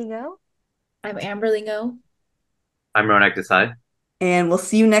 I'm Amy Go. I'm Amberlingo. I'm Ronak Desai. and we'll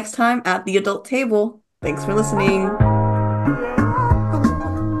see you next time at the adult table. Thanks for listening.